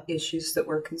talk about issues that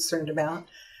we're concerned about,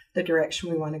 the direction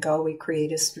we want to go. We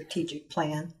create a strategic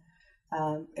plan,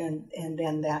 and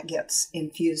then that gets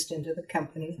infused into the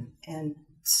company. And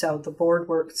so the board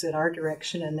works at our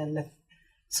direction, and then the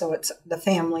So it's the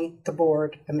family, the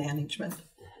board, the management,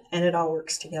 and it all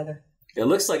works together. It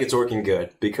looks like it's working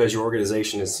good because your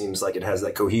organization, it seems like it has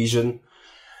that cohesion,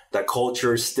 that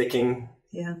culture is sticking.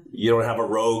 Yeah. You don't have a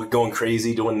rogue going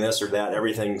crazy doing this or that.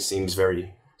 Everything seems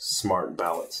very smart and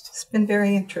balanced. It's been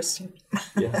very interesting.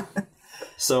 Yeah.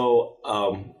 So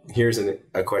here's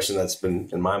a question that's been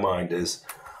in my mind is,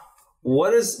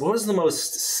 what was the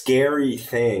most scary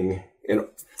thing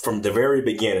from the very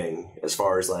beginning as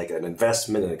far as like an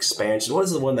investment and expansion? What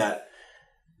is the one that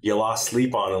you lost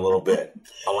sleep on a little bit,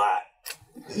 a lot?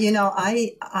 You know,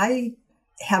 I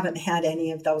haven't had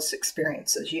any of those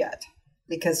experiences yet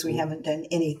because we haven't done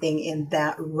anything in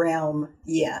that realm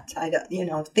yet. I don't, you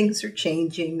know, things are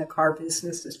changing. The car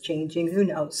business is changing. Who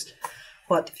knows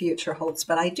what the future holds?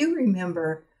 But I do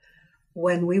remember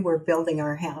when we were building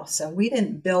our house, and we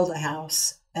didn't build a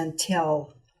house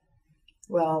until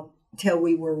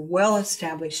we were well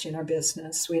established in our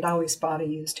business. We'd always bought a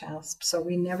used house. So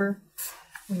we never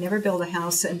built a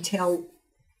house until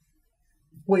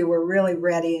we were really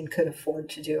ready and could afford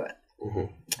to do it. Mm-hmm.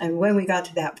 And when we got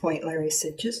to that point, Larry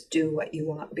said, just do what you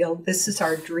want, Bill. This is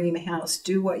our dream house.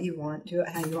 Do what you want. Do it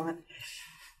how you want.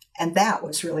 And that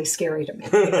was really scary to me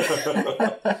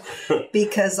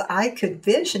because I could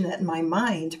vision it in my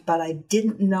mind, but I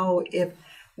didn't know if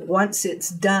once it's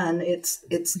done, it's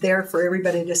there for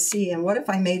everybody to see. And what if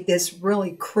I made this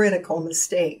really critical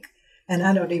mistake? And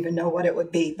I don't even know what it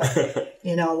would be, but,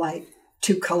 you know, like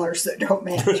 2 colors that don't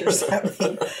match or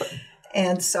something.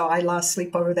 And so I lost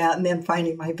sleep over that. And then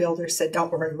finally my builder said,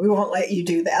 don't worry, we won't let you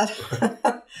do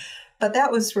that. But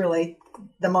that was really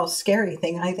the most scary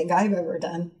thing I think I've ever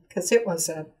done because it was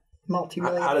a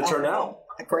multi-million. How'd it turn out?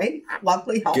 Great,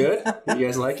 lovely home. Good. You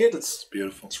guys like it? It's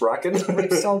beautiful. It's rocking.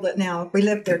 We've sold it now. We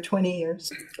lived there 20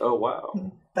 years. Oh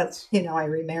wow! But you know, I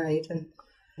remarried, and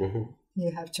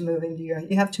you have to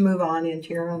move on into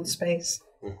your own space.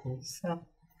 Mm-hmm.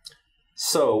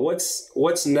 So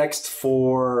what's next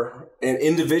for and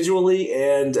individually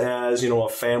and as a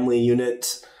family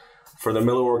unit for the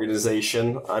Miller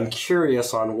organization? I'm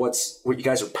curious on what you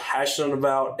guys are passionate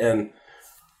about and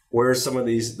where some of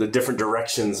the different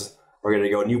directions are going to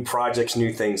go. New projects,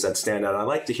 new things that stand out. I'd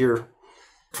like to hear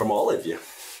from all of you.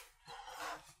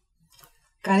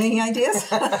 Got any ideas?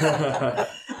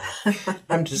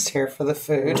 I'm just here for the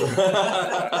food.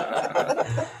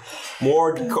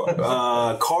 More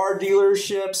car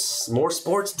dealerships, more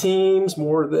sports teams,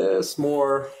 more this,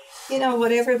 more...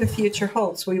 Whatever the future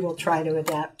holds, we will try to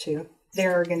adapt to.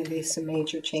 There are going to be some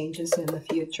major changes in the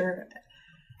future.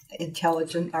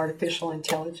 Artificial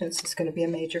intelligence is going to be a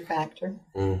major factor.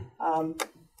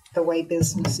 The way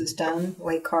business is done, the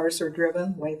way cars are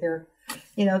driven, the way there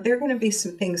are going to be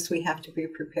some things we have to be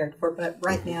prepared for. But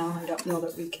right now, I don't know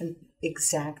that we can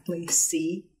exactly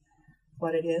see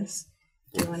what it is.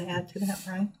 Do you want to add to that,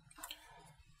 Bryan?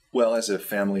 Well, as a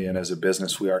family and as a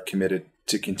business, we are committed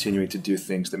to continuing to do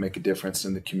things that make a difference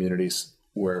in the communities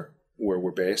where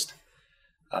we're based.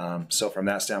 So from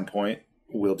that standpoint,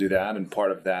 we'll do that. And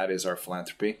part of that is our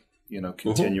philanthropy,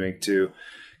 continuing to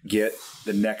get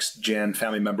the next gen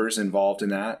family members involved in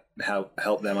that,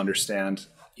 help them understand,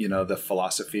 the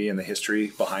philosophy and the history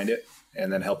behind it,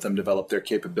 and then help them develop their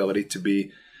capability to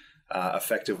be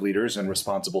effective leaders and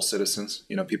responsible citizens,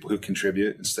 people who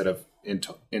contribute instead of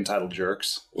entitled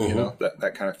jerks,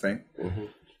 that kind of thing.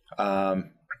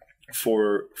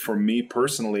 For me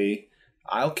personally,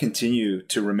 I'll continue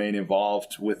to remain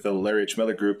involved with the Larry H.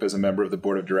 Miller Group as a member of the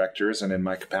board of directors and in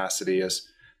my capacity as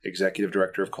executive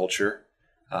director of culture.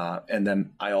 And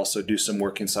then I also do some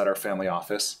work inside our family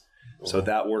office. So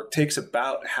that work takes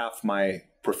about half my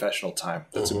professional time.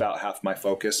 That's about half my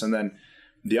focus. And then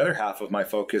the other half of my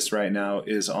focus right now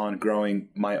is on growing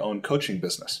my own coaching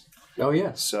business. Oh,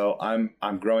 yeah. So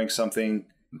I'm growing something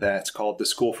that's called the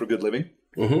School for Good Living.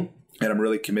 And I'm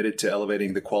really committed to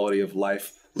elevating the quality of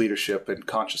life, leadership, and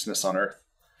consciousness on earth.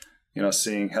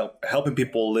 Helping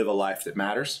people live a life that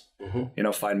matters,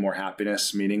 find more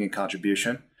happiness, meaning, and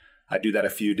contribution. I do that a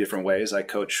few different ways. I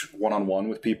coach one-on-one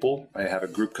with people. I have a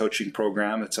group coaching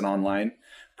program. It's an online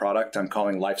product I'm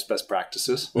calling Life's Best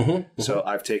Practices. So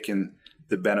I've taken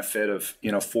the benefit of,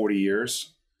 40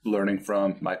 years learning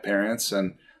from my parents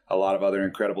and a lot of other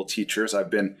incredible teachers. I've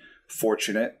been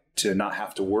fortunate to not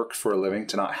have to work for a living,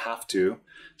 to not have to.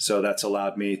 So that's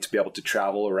allowed me to be able to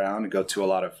travel around and go to a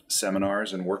lot of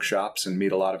seminars and workshops and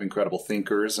meet a lot of incredible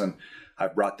thinkers. And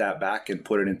I've brought that back and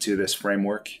put it into this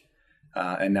framework.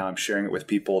 And now I'm sharing it with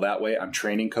people that way. I'm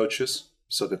training coaches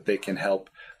so that they can help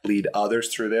lead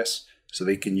others through this, so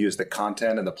they can use the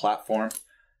content and the platform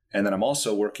And then I'm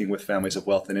also working with families of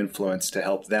wealth and influence to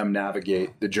help them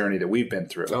navigate the journey that we've been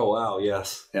through. Oh, wow.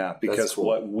 Yes. Yeah, because cool.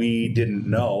 what we didn't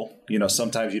know,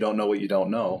 sometimes you don't know what you don't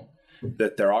know,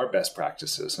 that there are best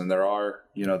practices and there are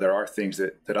things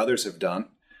that others have done,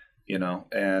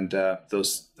 and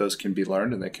those can be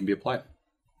learned and they can be applied.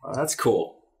 Wow, that's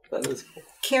cool. That is cool.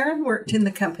 Karen worked in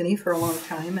the company for a long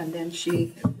time, and then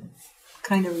she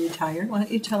kind of retired. Why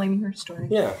don't you tell him your story?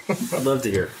 Yeah, I'd love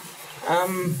to hear.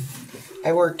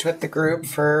 I worked with the group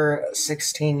for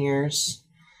 16 years,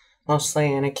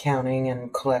 mostly in accounting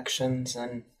and collections,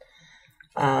 and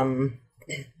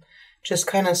just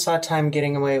kind of saw time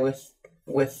getting away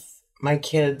with my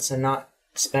kids and not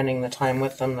spending the time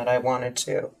with them that I wanted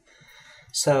to.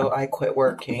 So I quit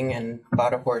working and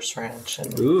bought a horse ranch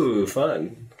and Ooh,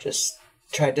 fun. just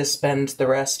tried to spend the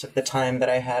rest of the time that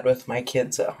I had with my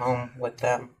kids at home with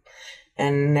them.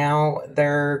 And now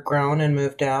they're grown and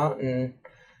moved out, and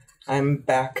I'm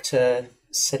back to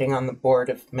sitting on the board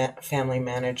of family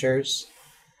managers,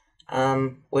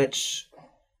 which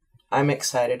I'm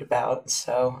excited about.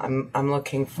 So I'm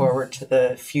looking forward to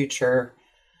the future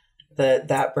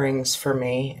that brings for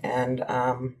me. And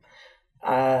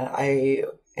I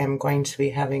am going to be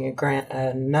having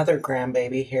another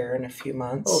grandbaby here in a few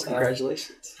months. Oh,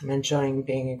 congratulations. I'm enjoying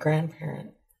being a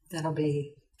grandparent. That'll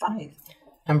be 5.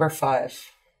 Number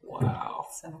 5. Wow.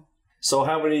 So,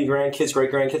 how many grandkids,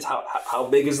 great-grandkids? How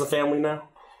big is the family now?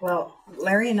 well,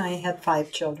 Larry and I had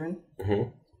 5 children. Mm-hmm.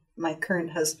 My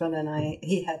current husband and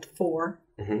he had 4.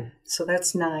 Mm-hmm. So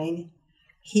that's 9.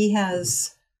 He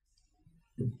has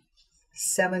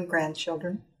 7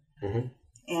 grandchildren. Mm-hmm.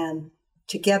 And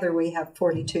together we have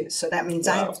 42. So that means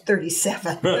I Wow. have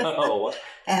 37. Oh,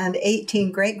 And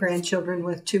 18 great-grandchildren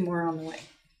with 2 more on the way.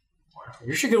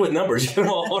 you're sure good with numbers. You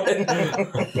know.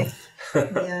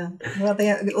 Yeah. Well,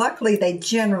 luckily they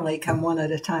generally come one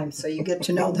at a time, so you get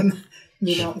to know them.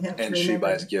 You don't have to And remember. she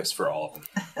buys gifts for all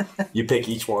of them. You pick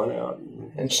each one out.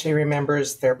 And she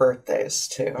remembers their birthdays,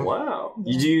 too. Wow.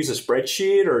 You do use a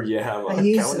spreadsheet or you have a I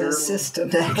use calendar? an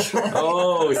assistant, actually.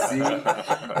 Oh, see?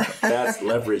 That's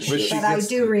leverage. But she But I gets-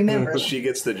 do remember. She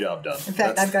gets the job done. In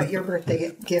fact, I've got your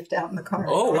birthday gift out in the car.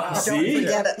 Oh, wow. Don't See?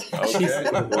 forget it,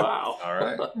 Okay. Wow. All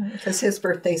right. because his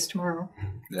birthday's tomorrow.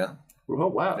 Yeah. Oh,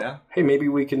 wow. Yeah. Hey, maybe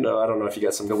we can, I don't know if you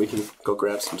got something, we can go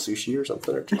grab some sushi or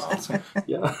something. Or just, Awesome.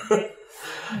 yeah.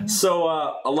 So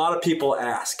a lot of people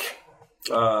ask,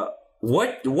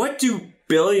 what do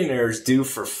billionaires do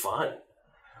for fun?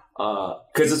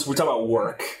 Because we talk about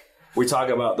work. We talk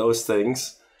about those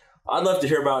things. I'd love to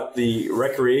hear about the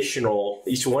recreational,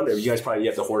 each one of you guys probably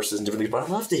have the horses and different things, but I'd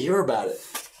love to hear about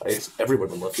it. Everyone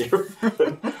would love to hear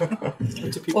about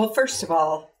it. Well, first of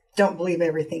all, don't believe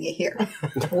everything you hear.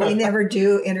 We never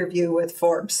do interview with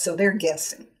Forbes, so they're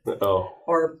guessing Oh,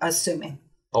 or assuming.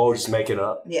 just make it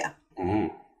up. Yeah.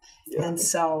 Mm. Yeah. And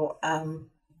so I'm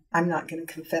not going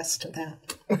to confess to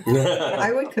that.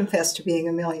 I would confess to being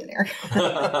a millionaire.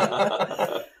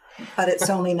 But it's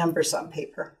only numbers on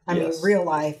paper. I mean, Yes. real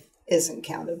life isn't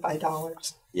counted by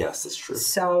dollars. Yes, that's true.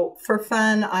 So for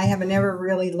fun, I have never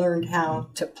really learned how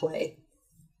to play.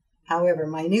 However,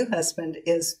 my new husband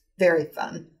is very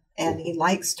fun, and he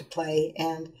likes to play,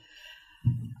 and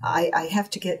I have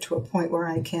to get to a point where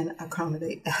I can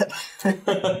accommodate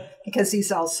that because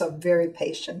he's also very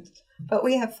patient. But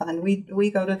we have fun.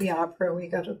 We go to the opera, we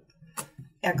go to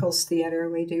Eccles Theater,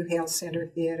 we do Hale Center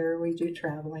Theater, we do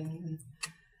traveling,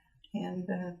 and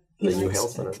he The new likes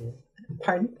health to- center.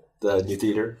 Pardon? The new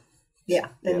theater. Yeah,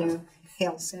 the Yeah. new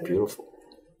Hale Center. Beautiful.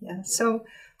 Yeah, so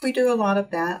we do a lot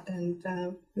of that, and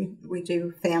we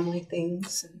do family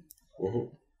things, and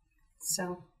Mm-hmm.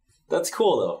 so That's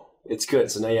cool, though. It's good.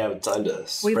 So now you have time to we've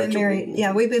spread been your married. wings.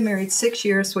 Yeah, we've been married 6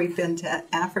 years. We've been to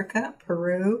Africa,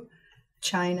 Peru,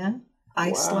 China,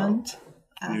 Iceland,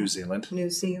 New Zealand,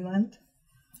 New Zealand,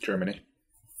 Germany.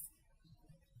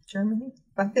 Germany.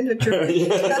 I've been to Germany.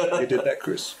 You did that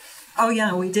cruise. Oh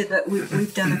yeah, we did that.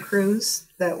 We've done a cruise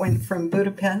that went from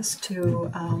Budapest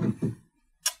to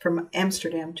from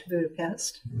Amsterdam to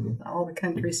Budapest, all the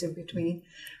countries in between.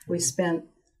 We spent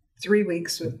 3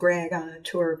 weeks with Greg on a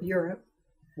tour of Europe.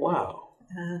 Wow.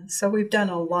 So we've done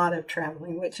a lot of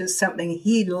traveling, which is something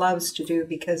he loves to do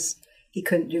because he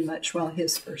couldn't do much while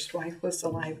his first wife was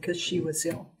alive because she was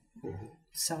ill.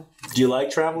 So Do you like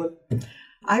traveling?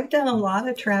 I've done a lot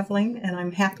of traveling, and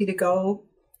I'm happy to go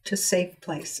to safe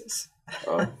places.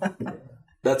 Oh.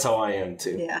 That's how I am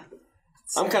too. Yeah.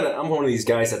 I'm one of these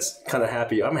guys that's kind of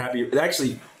happy. I'm happy.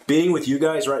 Actually, being with you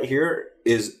guys right here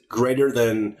is greater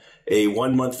than a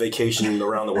 1 month vacation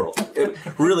around the world.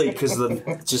 Really, because the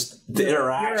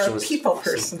interaction You're a was people awesome.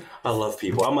 person. I love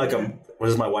people. I'm like a what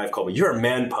does my wife call me? You're a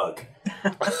man pug.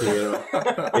 You know,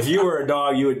 if you were a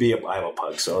dog, you would be I'm a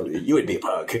pug, so you would be a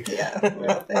pug. Yeah,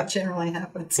 well, that generally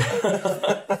happens.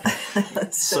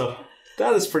 So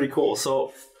that is pretty cool.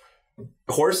 So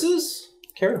horses?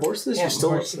 Karen, horses? Yeah, you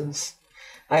still horses.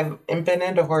 I've been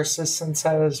into horses since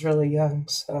I was really young,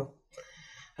 so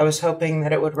I was hoping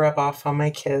that it would rub off on my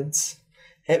kids.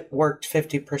 It worked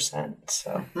 50%,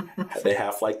 so. They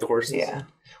half like the horses? Yeah.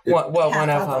 Well, one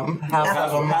of them. Half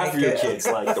Half of your kids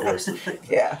like the horses.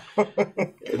 Yeah.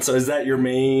 And so is that your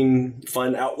main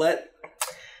fun outlet?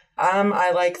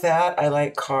 I like that. I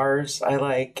like cars. I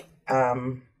like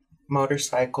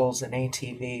motorcycles and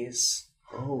ATVs.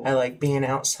 Oh. I like being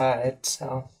outside,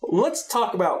 so. Let's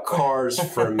talk about cars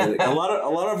for a minute. A lot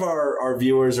of our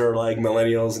viewers are like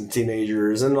millennials and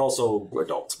teenagers and also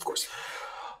adults, of course.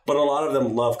 But a lot of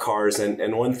them love cars,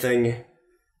 and one thing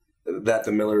that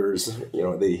the Millers, you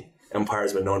know, the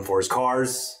empire's been known for is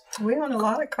cars. We own a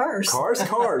lot of cars. Cars.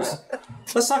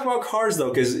 Let's talk about cars, though,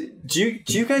 because do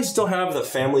you guys still have the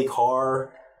family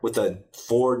car with the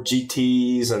Ford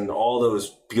GTs and all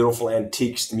those beautiful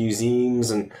antiques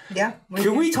museums? And Yeah.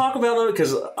 can we talk about it?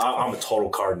 Because I'm a total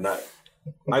car nut.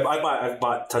 I've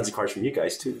bought tons of cars from you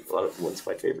guys, too. A lot of ones of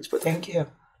my favorites. But Thank you.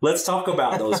 let's talk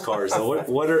about those cars, though.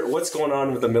 What's going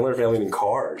on with the Miller family and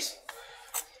cars?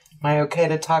 Am I okay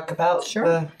to talk about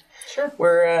Sure. Sure.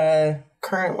 We're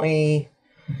currently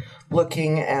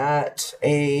looking at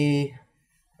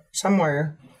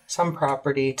some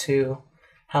property to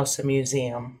house a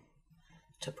museum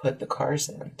to put the cars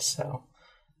in. So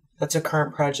that's a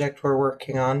current project we're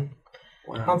working on.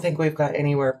 Wow. I don't think we've got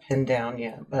anywhere pinned down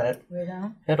yet, but We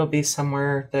don't. it'll be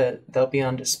somewhere that they'll be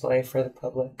on display for the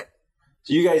public.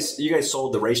 So you guys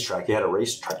sold the racetrack. You had a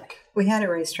racetrack. We had a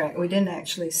racetrack. We didn't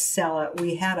actually sell it.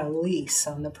 We had a lease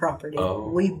on the property. Oh.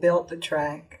 We built the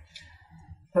track,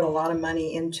 put a lot of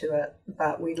money into it,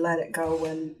 but we let it go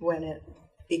when it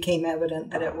became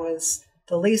evident that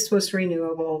the lease was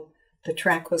renewable. The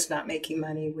track was not making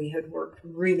money. We had worked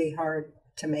really hard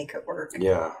to make it work.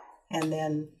 Yeah. And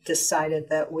then decided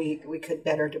that we could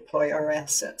better deploy our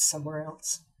assets somewhere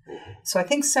else. So I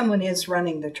think someone is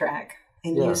running the track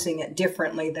and using it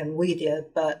differently than we did,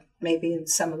 but maybe in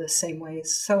some of the same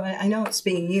ways. So I know it's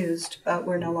being used, but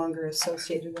we're no longer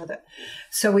associated with it.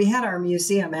 So we had our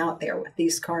museum out there with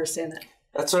these cars in it.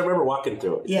 That's what I remember walking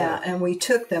through it. Yeah, and we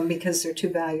took them because they're too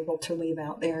valuable to leave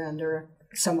out there under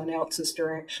someone else's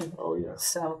direction. Oh, yeah.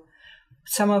 So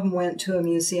some of them went to a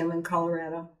museum in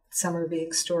Colorado. Some are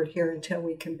being stored here until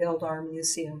we can build our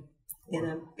museum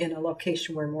in a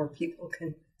location where more people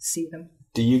can see them.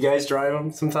 Do you guys drive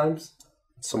them sometimes?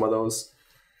 Some of those?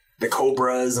 The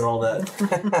Cobras and all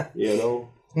that, you know?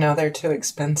 No, they're too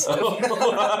expensive.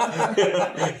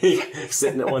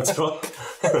 Sitting at one spot.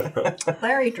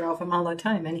 Larry drove them all the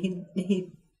time, and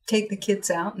he'd take the kids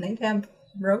out, and they'd have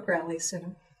road rallies in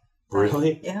them.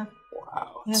 Really? Yeah.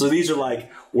 Wow. Yeah. So these are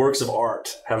like works of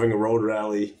art, having a road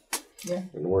rally Yeah.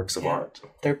 and works of art.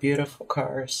 They're beautiful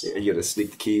cars. Yeah, you got to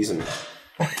sneak the keys and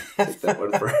take that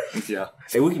one for. Yeah.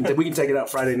 Hey, we can take it out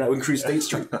Friday night. We can cruise State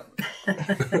Street.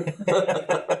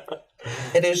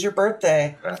 It is your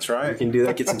birthday. That's We right. can do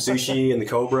that. Get some sushi and the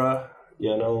Cobra.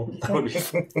 You know, that would be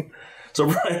fun. So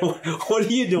Bryan, what are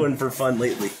you doing for fun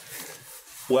lately?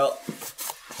 Well,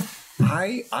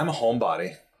 I'm a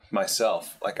homebody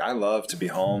myself. Like, I love to be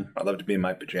home. I love to be in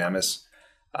my pajamas.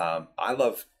 I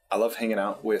love hanging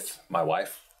out with my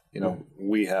wife. You know,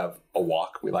 we have a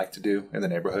walk we like to do in the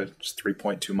neighborhood. It's a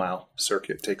 3.2 mile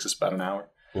circuit. It takes us about an hour.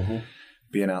 Mm-hmm.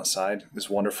 Being outside is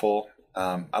wonderful.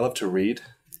 I love to read.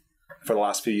 For the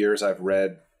last few years, I've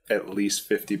read at least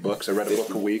 50 books. I read a book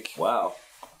a week. Wow.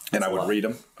 And I would read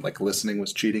them. Like, listening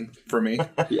was cheating for me.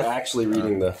 You're actually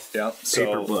reading the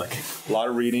paper book. A lot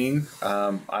of reading.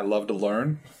 I love to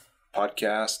learn.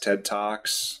 Podcasts, TED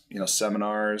Talks,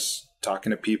 seminars,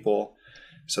 talking to people.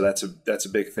 So that's a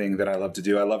big thing that I love to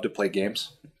do. I love to play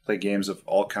games. Play games of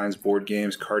all kinds, board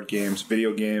games, card games,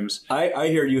 video games. I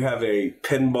hear you have a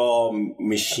pinball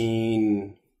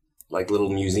machine, like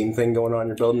little museum thing going on in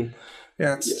your building.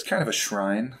 Yeah, it's kind of a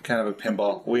shrine, kind of a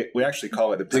pinball. We actually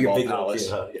call it the Pinball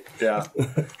Palace. Yeah.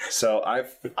 So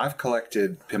I've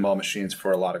collected pinball machines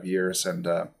for a lot of years, and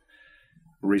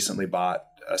recently bought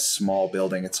a small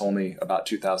building. It's only about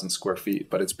 2,000 square feet,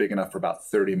 but it's big enough for about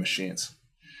 30 machines.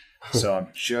 So I'm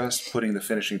just putting the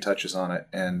finishing touches on it,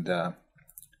 and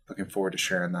looking forward to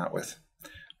sharing that with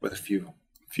a few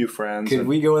friends. Could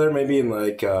we go there maybe in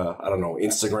like I don't know,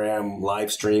 Instagram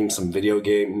live stream some video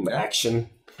game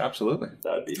action? Absolutely.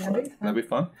 That'd be fun. That'd be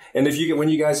fun. And when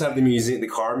you guys have the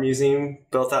car museum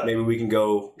built out, maybe we can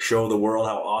go show the world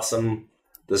how awesome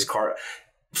this car.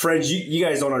 friends, you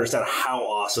guys don't understand how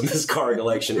awesome this car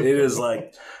collection. It is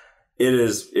like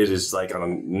on a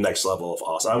next level of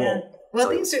awesome. I won't. Well,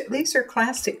 these are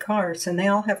classic cars, and they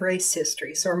all have race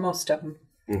histories, or most of them.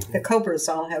 Mm-hmm. The Cobras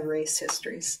all have race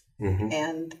histories,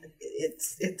 and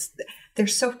they're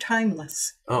so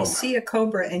timeless. You see a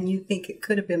Cobra, and you think it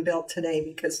could have been built today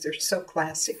because they're so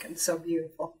classic and so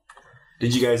beautiful.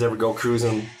 Did you guys ever go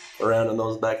cruising around in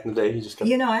those back in the day?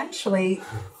 Actually,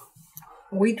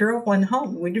 we drove one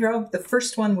home. We drove the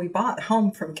first one we bought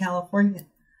home from California.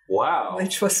 Wow.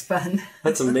 Which was fun.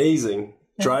 That's amazing.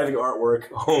 Driving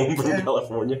artwork home from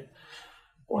California.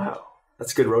 Wow.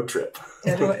 That's a good road trip.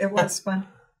 It was fun.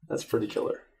 That's pretty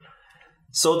killer.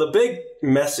 So the big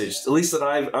message, at least that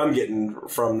I'm getting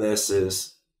from this,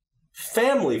 is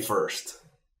family first.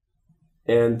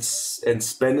 And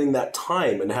spending that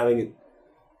time and having it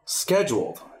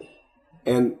scheduled.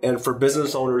 And for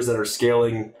business owners that are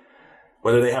scaling,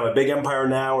 whether they have a big empire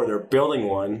now or they're building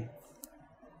one,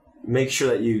 make sure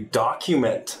that you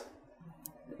document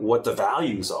what the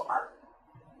values are.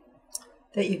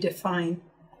 That you define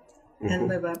and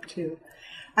live up to.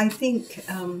 I think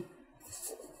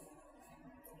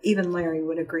even Larry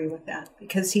would agree with that,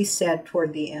 because he said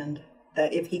toward the end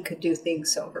that if he could do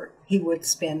things over, he would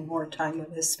spend more time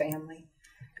with his family,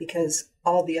 because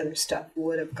all the other stuff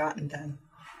would have gotten done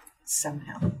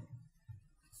somehow.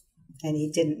 And he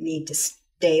didn't need to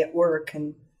stay at work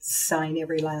and sign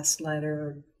every last letter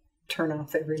or turn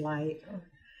off every light. Or,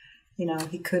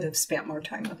 he could have spent more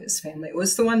time with his family. It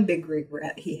was the one big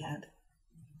regret he had.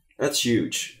 That's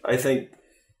huge. I think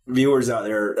viewers out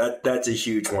there, that's a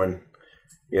huge one.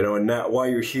 And that while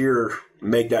you're here,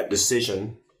 make that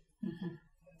decision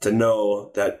to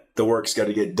know that the work's got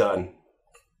to get done.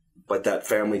 But that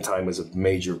family time is a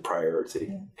major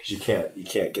priority, because you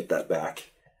can't get that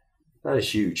back. That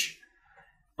is huge.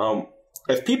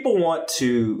 If people want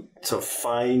to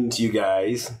find you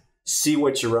guys, see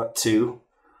what you're up to,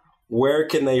 where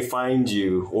can they find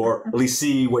you, or at least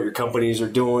see what your companies are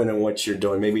doing and what you're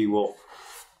doing? Maybe we'll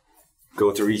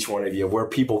go through each one of you, where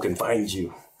people can find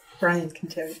you. Bryan can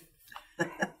tell you.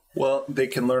 Well, they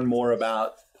can learn more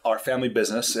about our family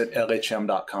business at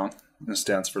LHM.com. It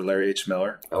stands for Larry H.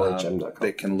 Miller. LHM.com.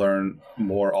 They can learn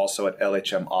more also at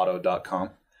LHMauto.com.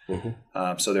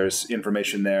 So there's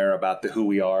information there about the Who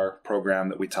We Are program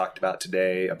that we talked about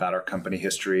today, about our company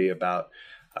history, about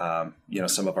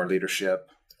some of our leadership.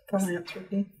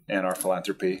 Philanthropy. And our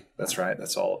philanthropy. That's right.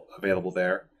 That's all available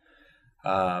there.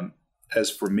 As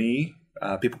for me,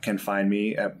 people can find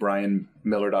me at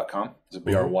bryanmiller.com. It's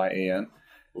Bryan.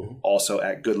 Also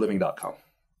at goodliving.com.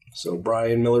 So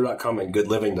bryanmiller.com and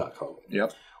goodliving.com.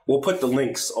 Yep. We'll put the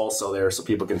links also there so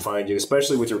people can find you,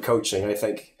 especially with your coaching. I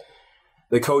think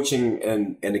the coaching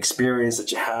and experience that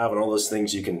you have and all those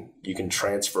things you can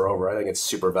transfer over. I think it's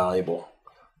super valuable.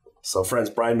 So friends,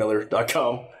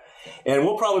 bryanmiller.com. And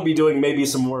we'll probably be doing maybe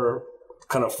some more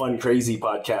kind of fun, crazy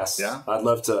podcasts. Yeah. I'd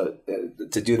love to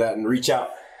do that and reach out.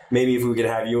 Maybe if we could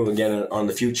have you again on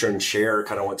the future and share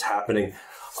kind of what's happening.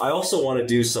 I also want to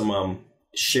do some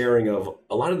sharing of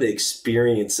a lot of the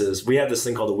experiences. We have this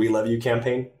thing called the We Love You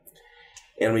campaign.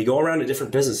 And we go around to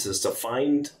different businesses to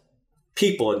find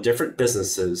people in different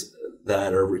businesses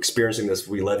that are experiencing this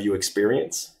We Love You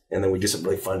experience. And then we do something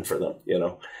really fun for them,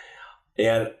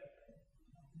 And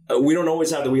we don't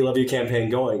always have the We Love You campaign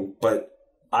going, but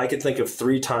I can think of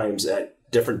 3 times at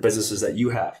different businesses that you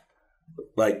have.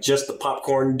 Like just the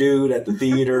popcorn dude at the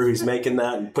theater who's making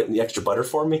that and putting the extra butter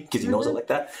for me because he knows it like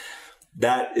that.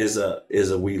 That is a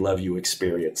We Love You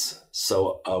experience.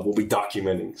 So we'll be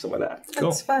documenting some of that. Cool.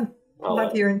 That's fun.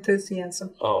 Love your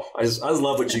enthusiasm. Oh, I just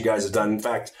love what you guys have done. In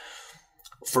fact,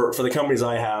 for the companies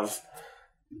I have,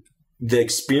 the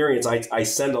experience, I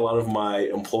send a lot of my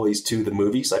employees to the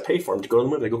movies. I pay for them to go to the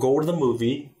movie. They go to the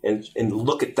movie and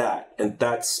look at that. And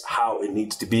that's how it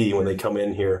needs to be when they come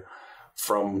in here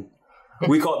from,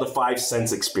 we call it the 5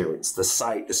 sense experience: the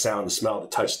sight, the sound, the smell, the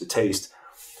touch, the taste.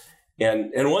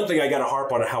 And one thing I got to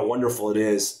harp on how wonderful it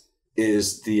is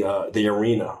the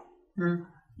arena. Mm.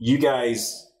 You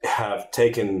guys have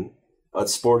taken a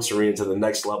sports arena to the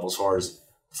next level as far as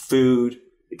food,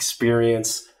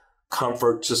 experience,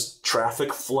 comfort, just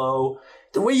traffic flow.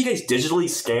 The way you guys digitally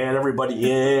scan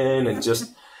everybody in and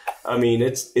just, I mean,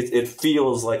 it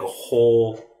feels like a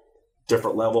whole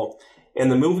different level.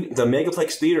 And the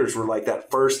Megaplex theaters were like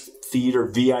that first theater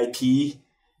VIP.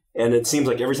 And it seems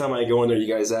like every time I go in there,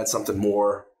 you guys add something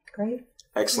more. Great.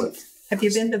 Excellent. Have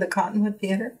you been to the Cottonwood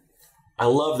Theater? I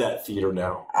love that theater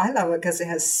now. I love it because it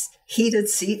has heated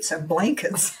seats and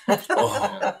blankets.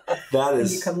 Oh, that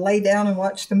is. You can lay down and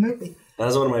watch the movie.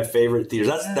 That's one of my favorite theaters.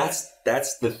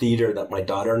 That's the theater that my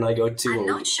daughter and I go to. I'm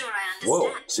not sure I understand.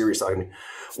 Whoa, Siri's talking to me.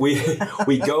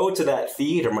 We go to that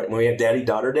theater when we have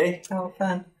Daddy-Daughter Day. Oh,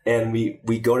 fun. And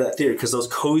we go to that theater because those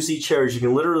cozy chairs, you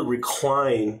can literally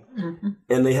recline,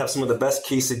 and they have some of the best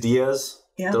quesadillas.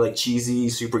 Yeah. They're like cheesy,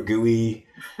 super gooey.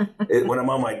 When I'm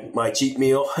on my cheat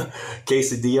meal,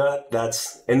 quesadilla,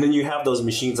 and then you have those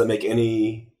machines that make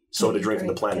any soda drink on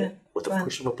the planet with the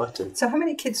push of a button. So how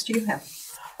many kids do you have?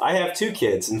 I have 2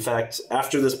 kids. In fact,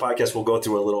 after this podcast, we'll go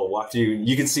through a little walkthrough.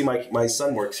 You can see my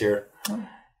son works here,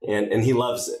 and he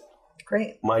loves it.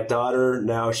 Great. My daughter,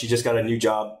 now she just got a new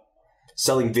job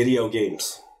selling video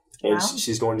games. And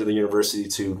she's going to the university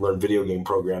to learn video game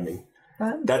programming.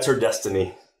 Fun. That's her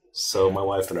destiny. So my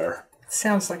wife and I are...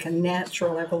 Sounds like a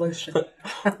natural evolution.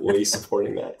 way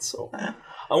supporting that. So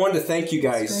I wanted to thank you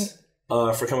guys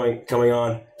for coming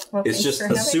on. Well, it's just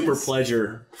a super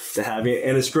pleasure to have you.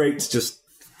 And it's great to just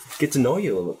get to know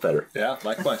you a little bit better. Yeah,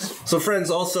 likewise. So friends,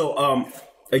 also,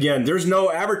 again, there's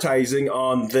no advertising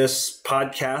on this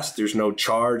podcast. There's no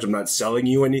charge. I'm not selling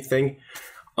you anything.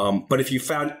 But if you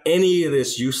found any of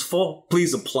this useful,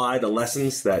 please apply the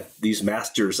lessons that these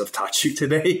masters have taught you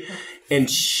today and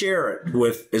share it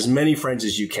with as many friends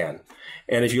as you can.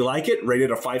 And if you like it, rate it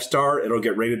a 5-star. It'll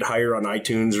get rated higher on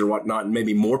iTunes or whatnot, and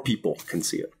maybe more people can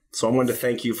see it. So I wanted to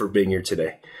thank you for being here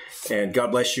today. And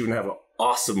God bless you and have an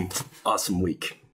awesome, awesome week.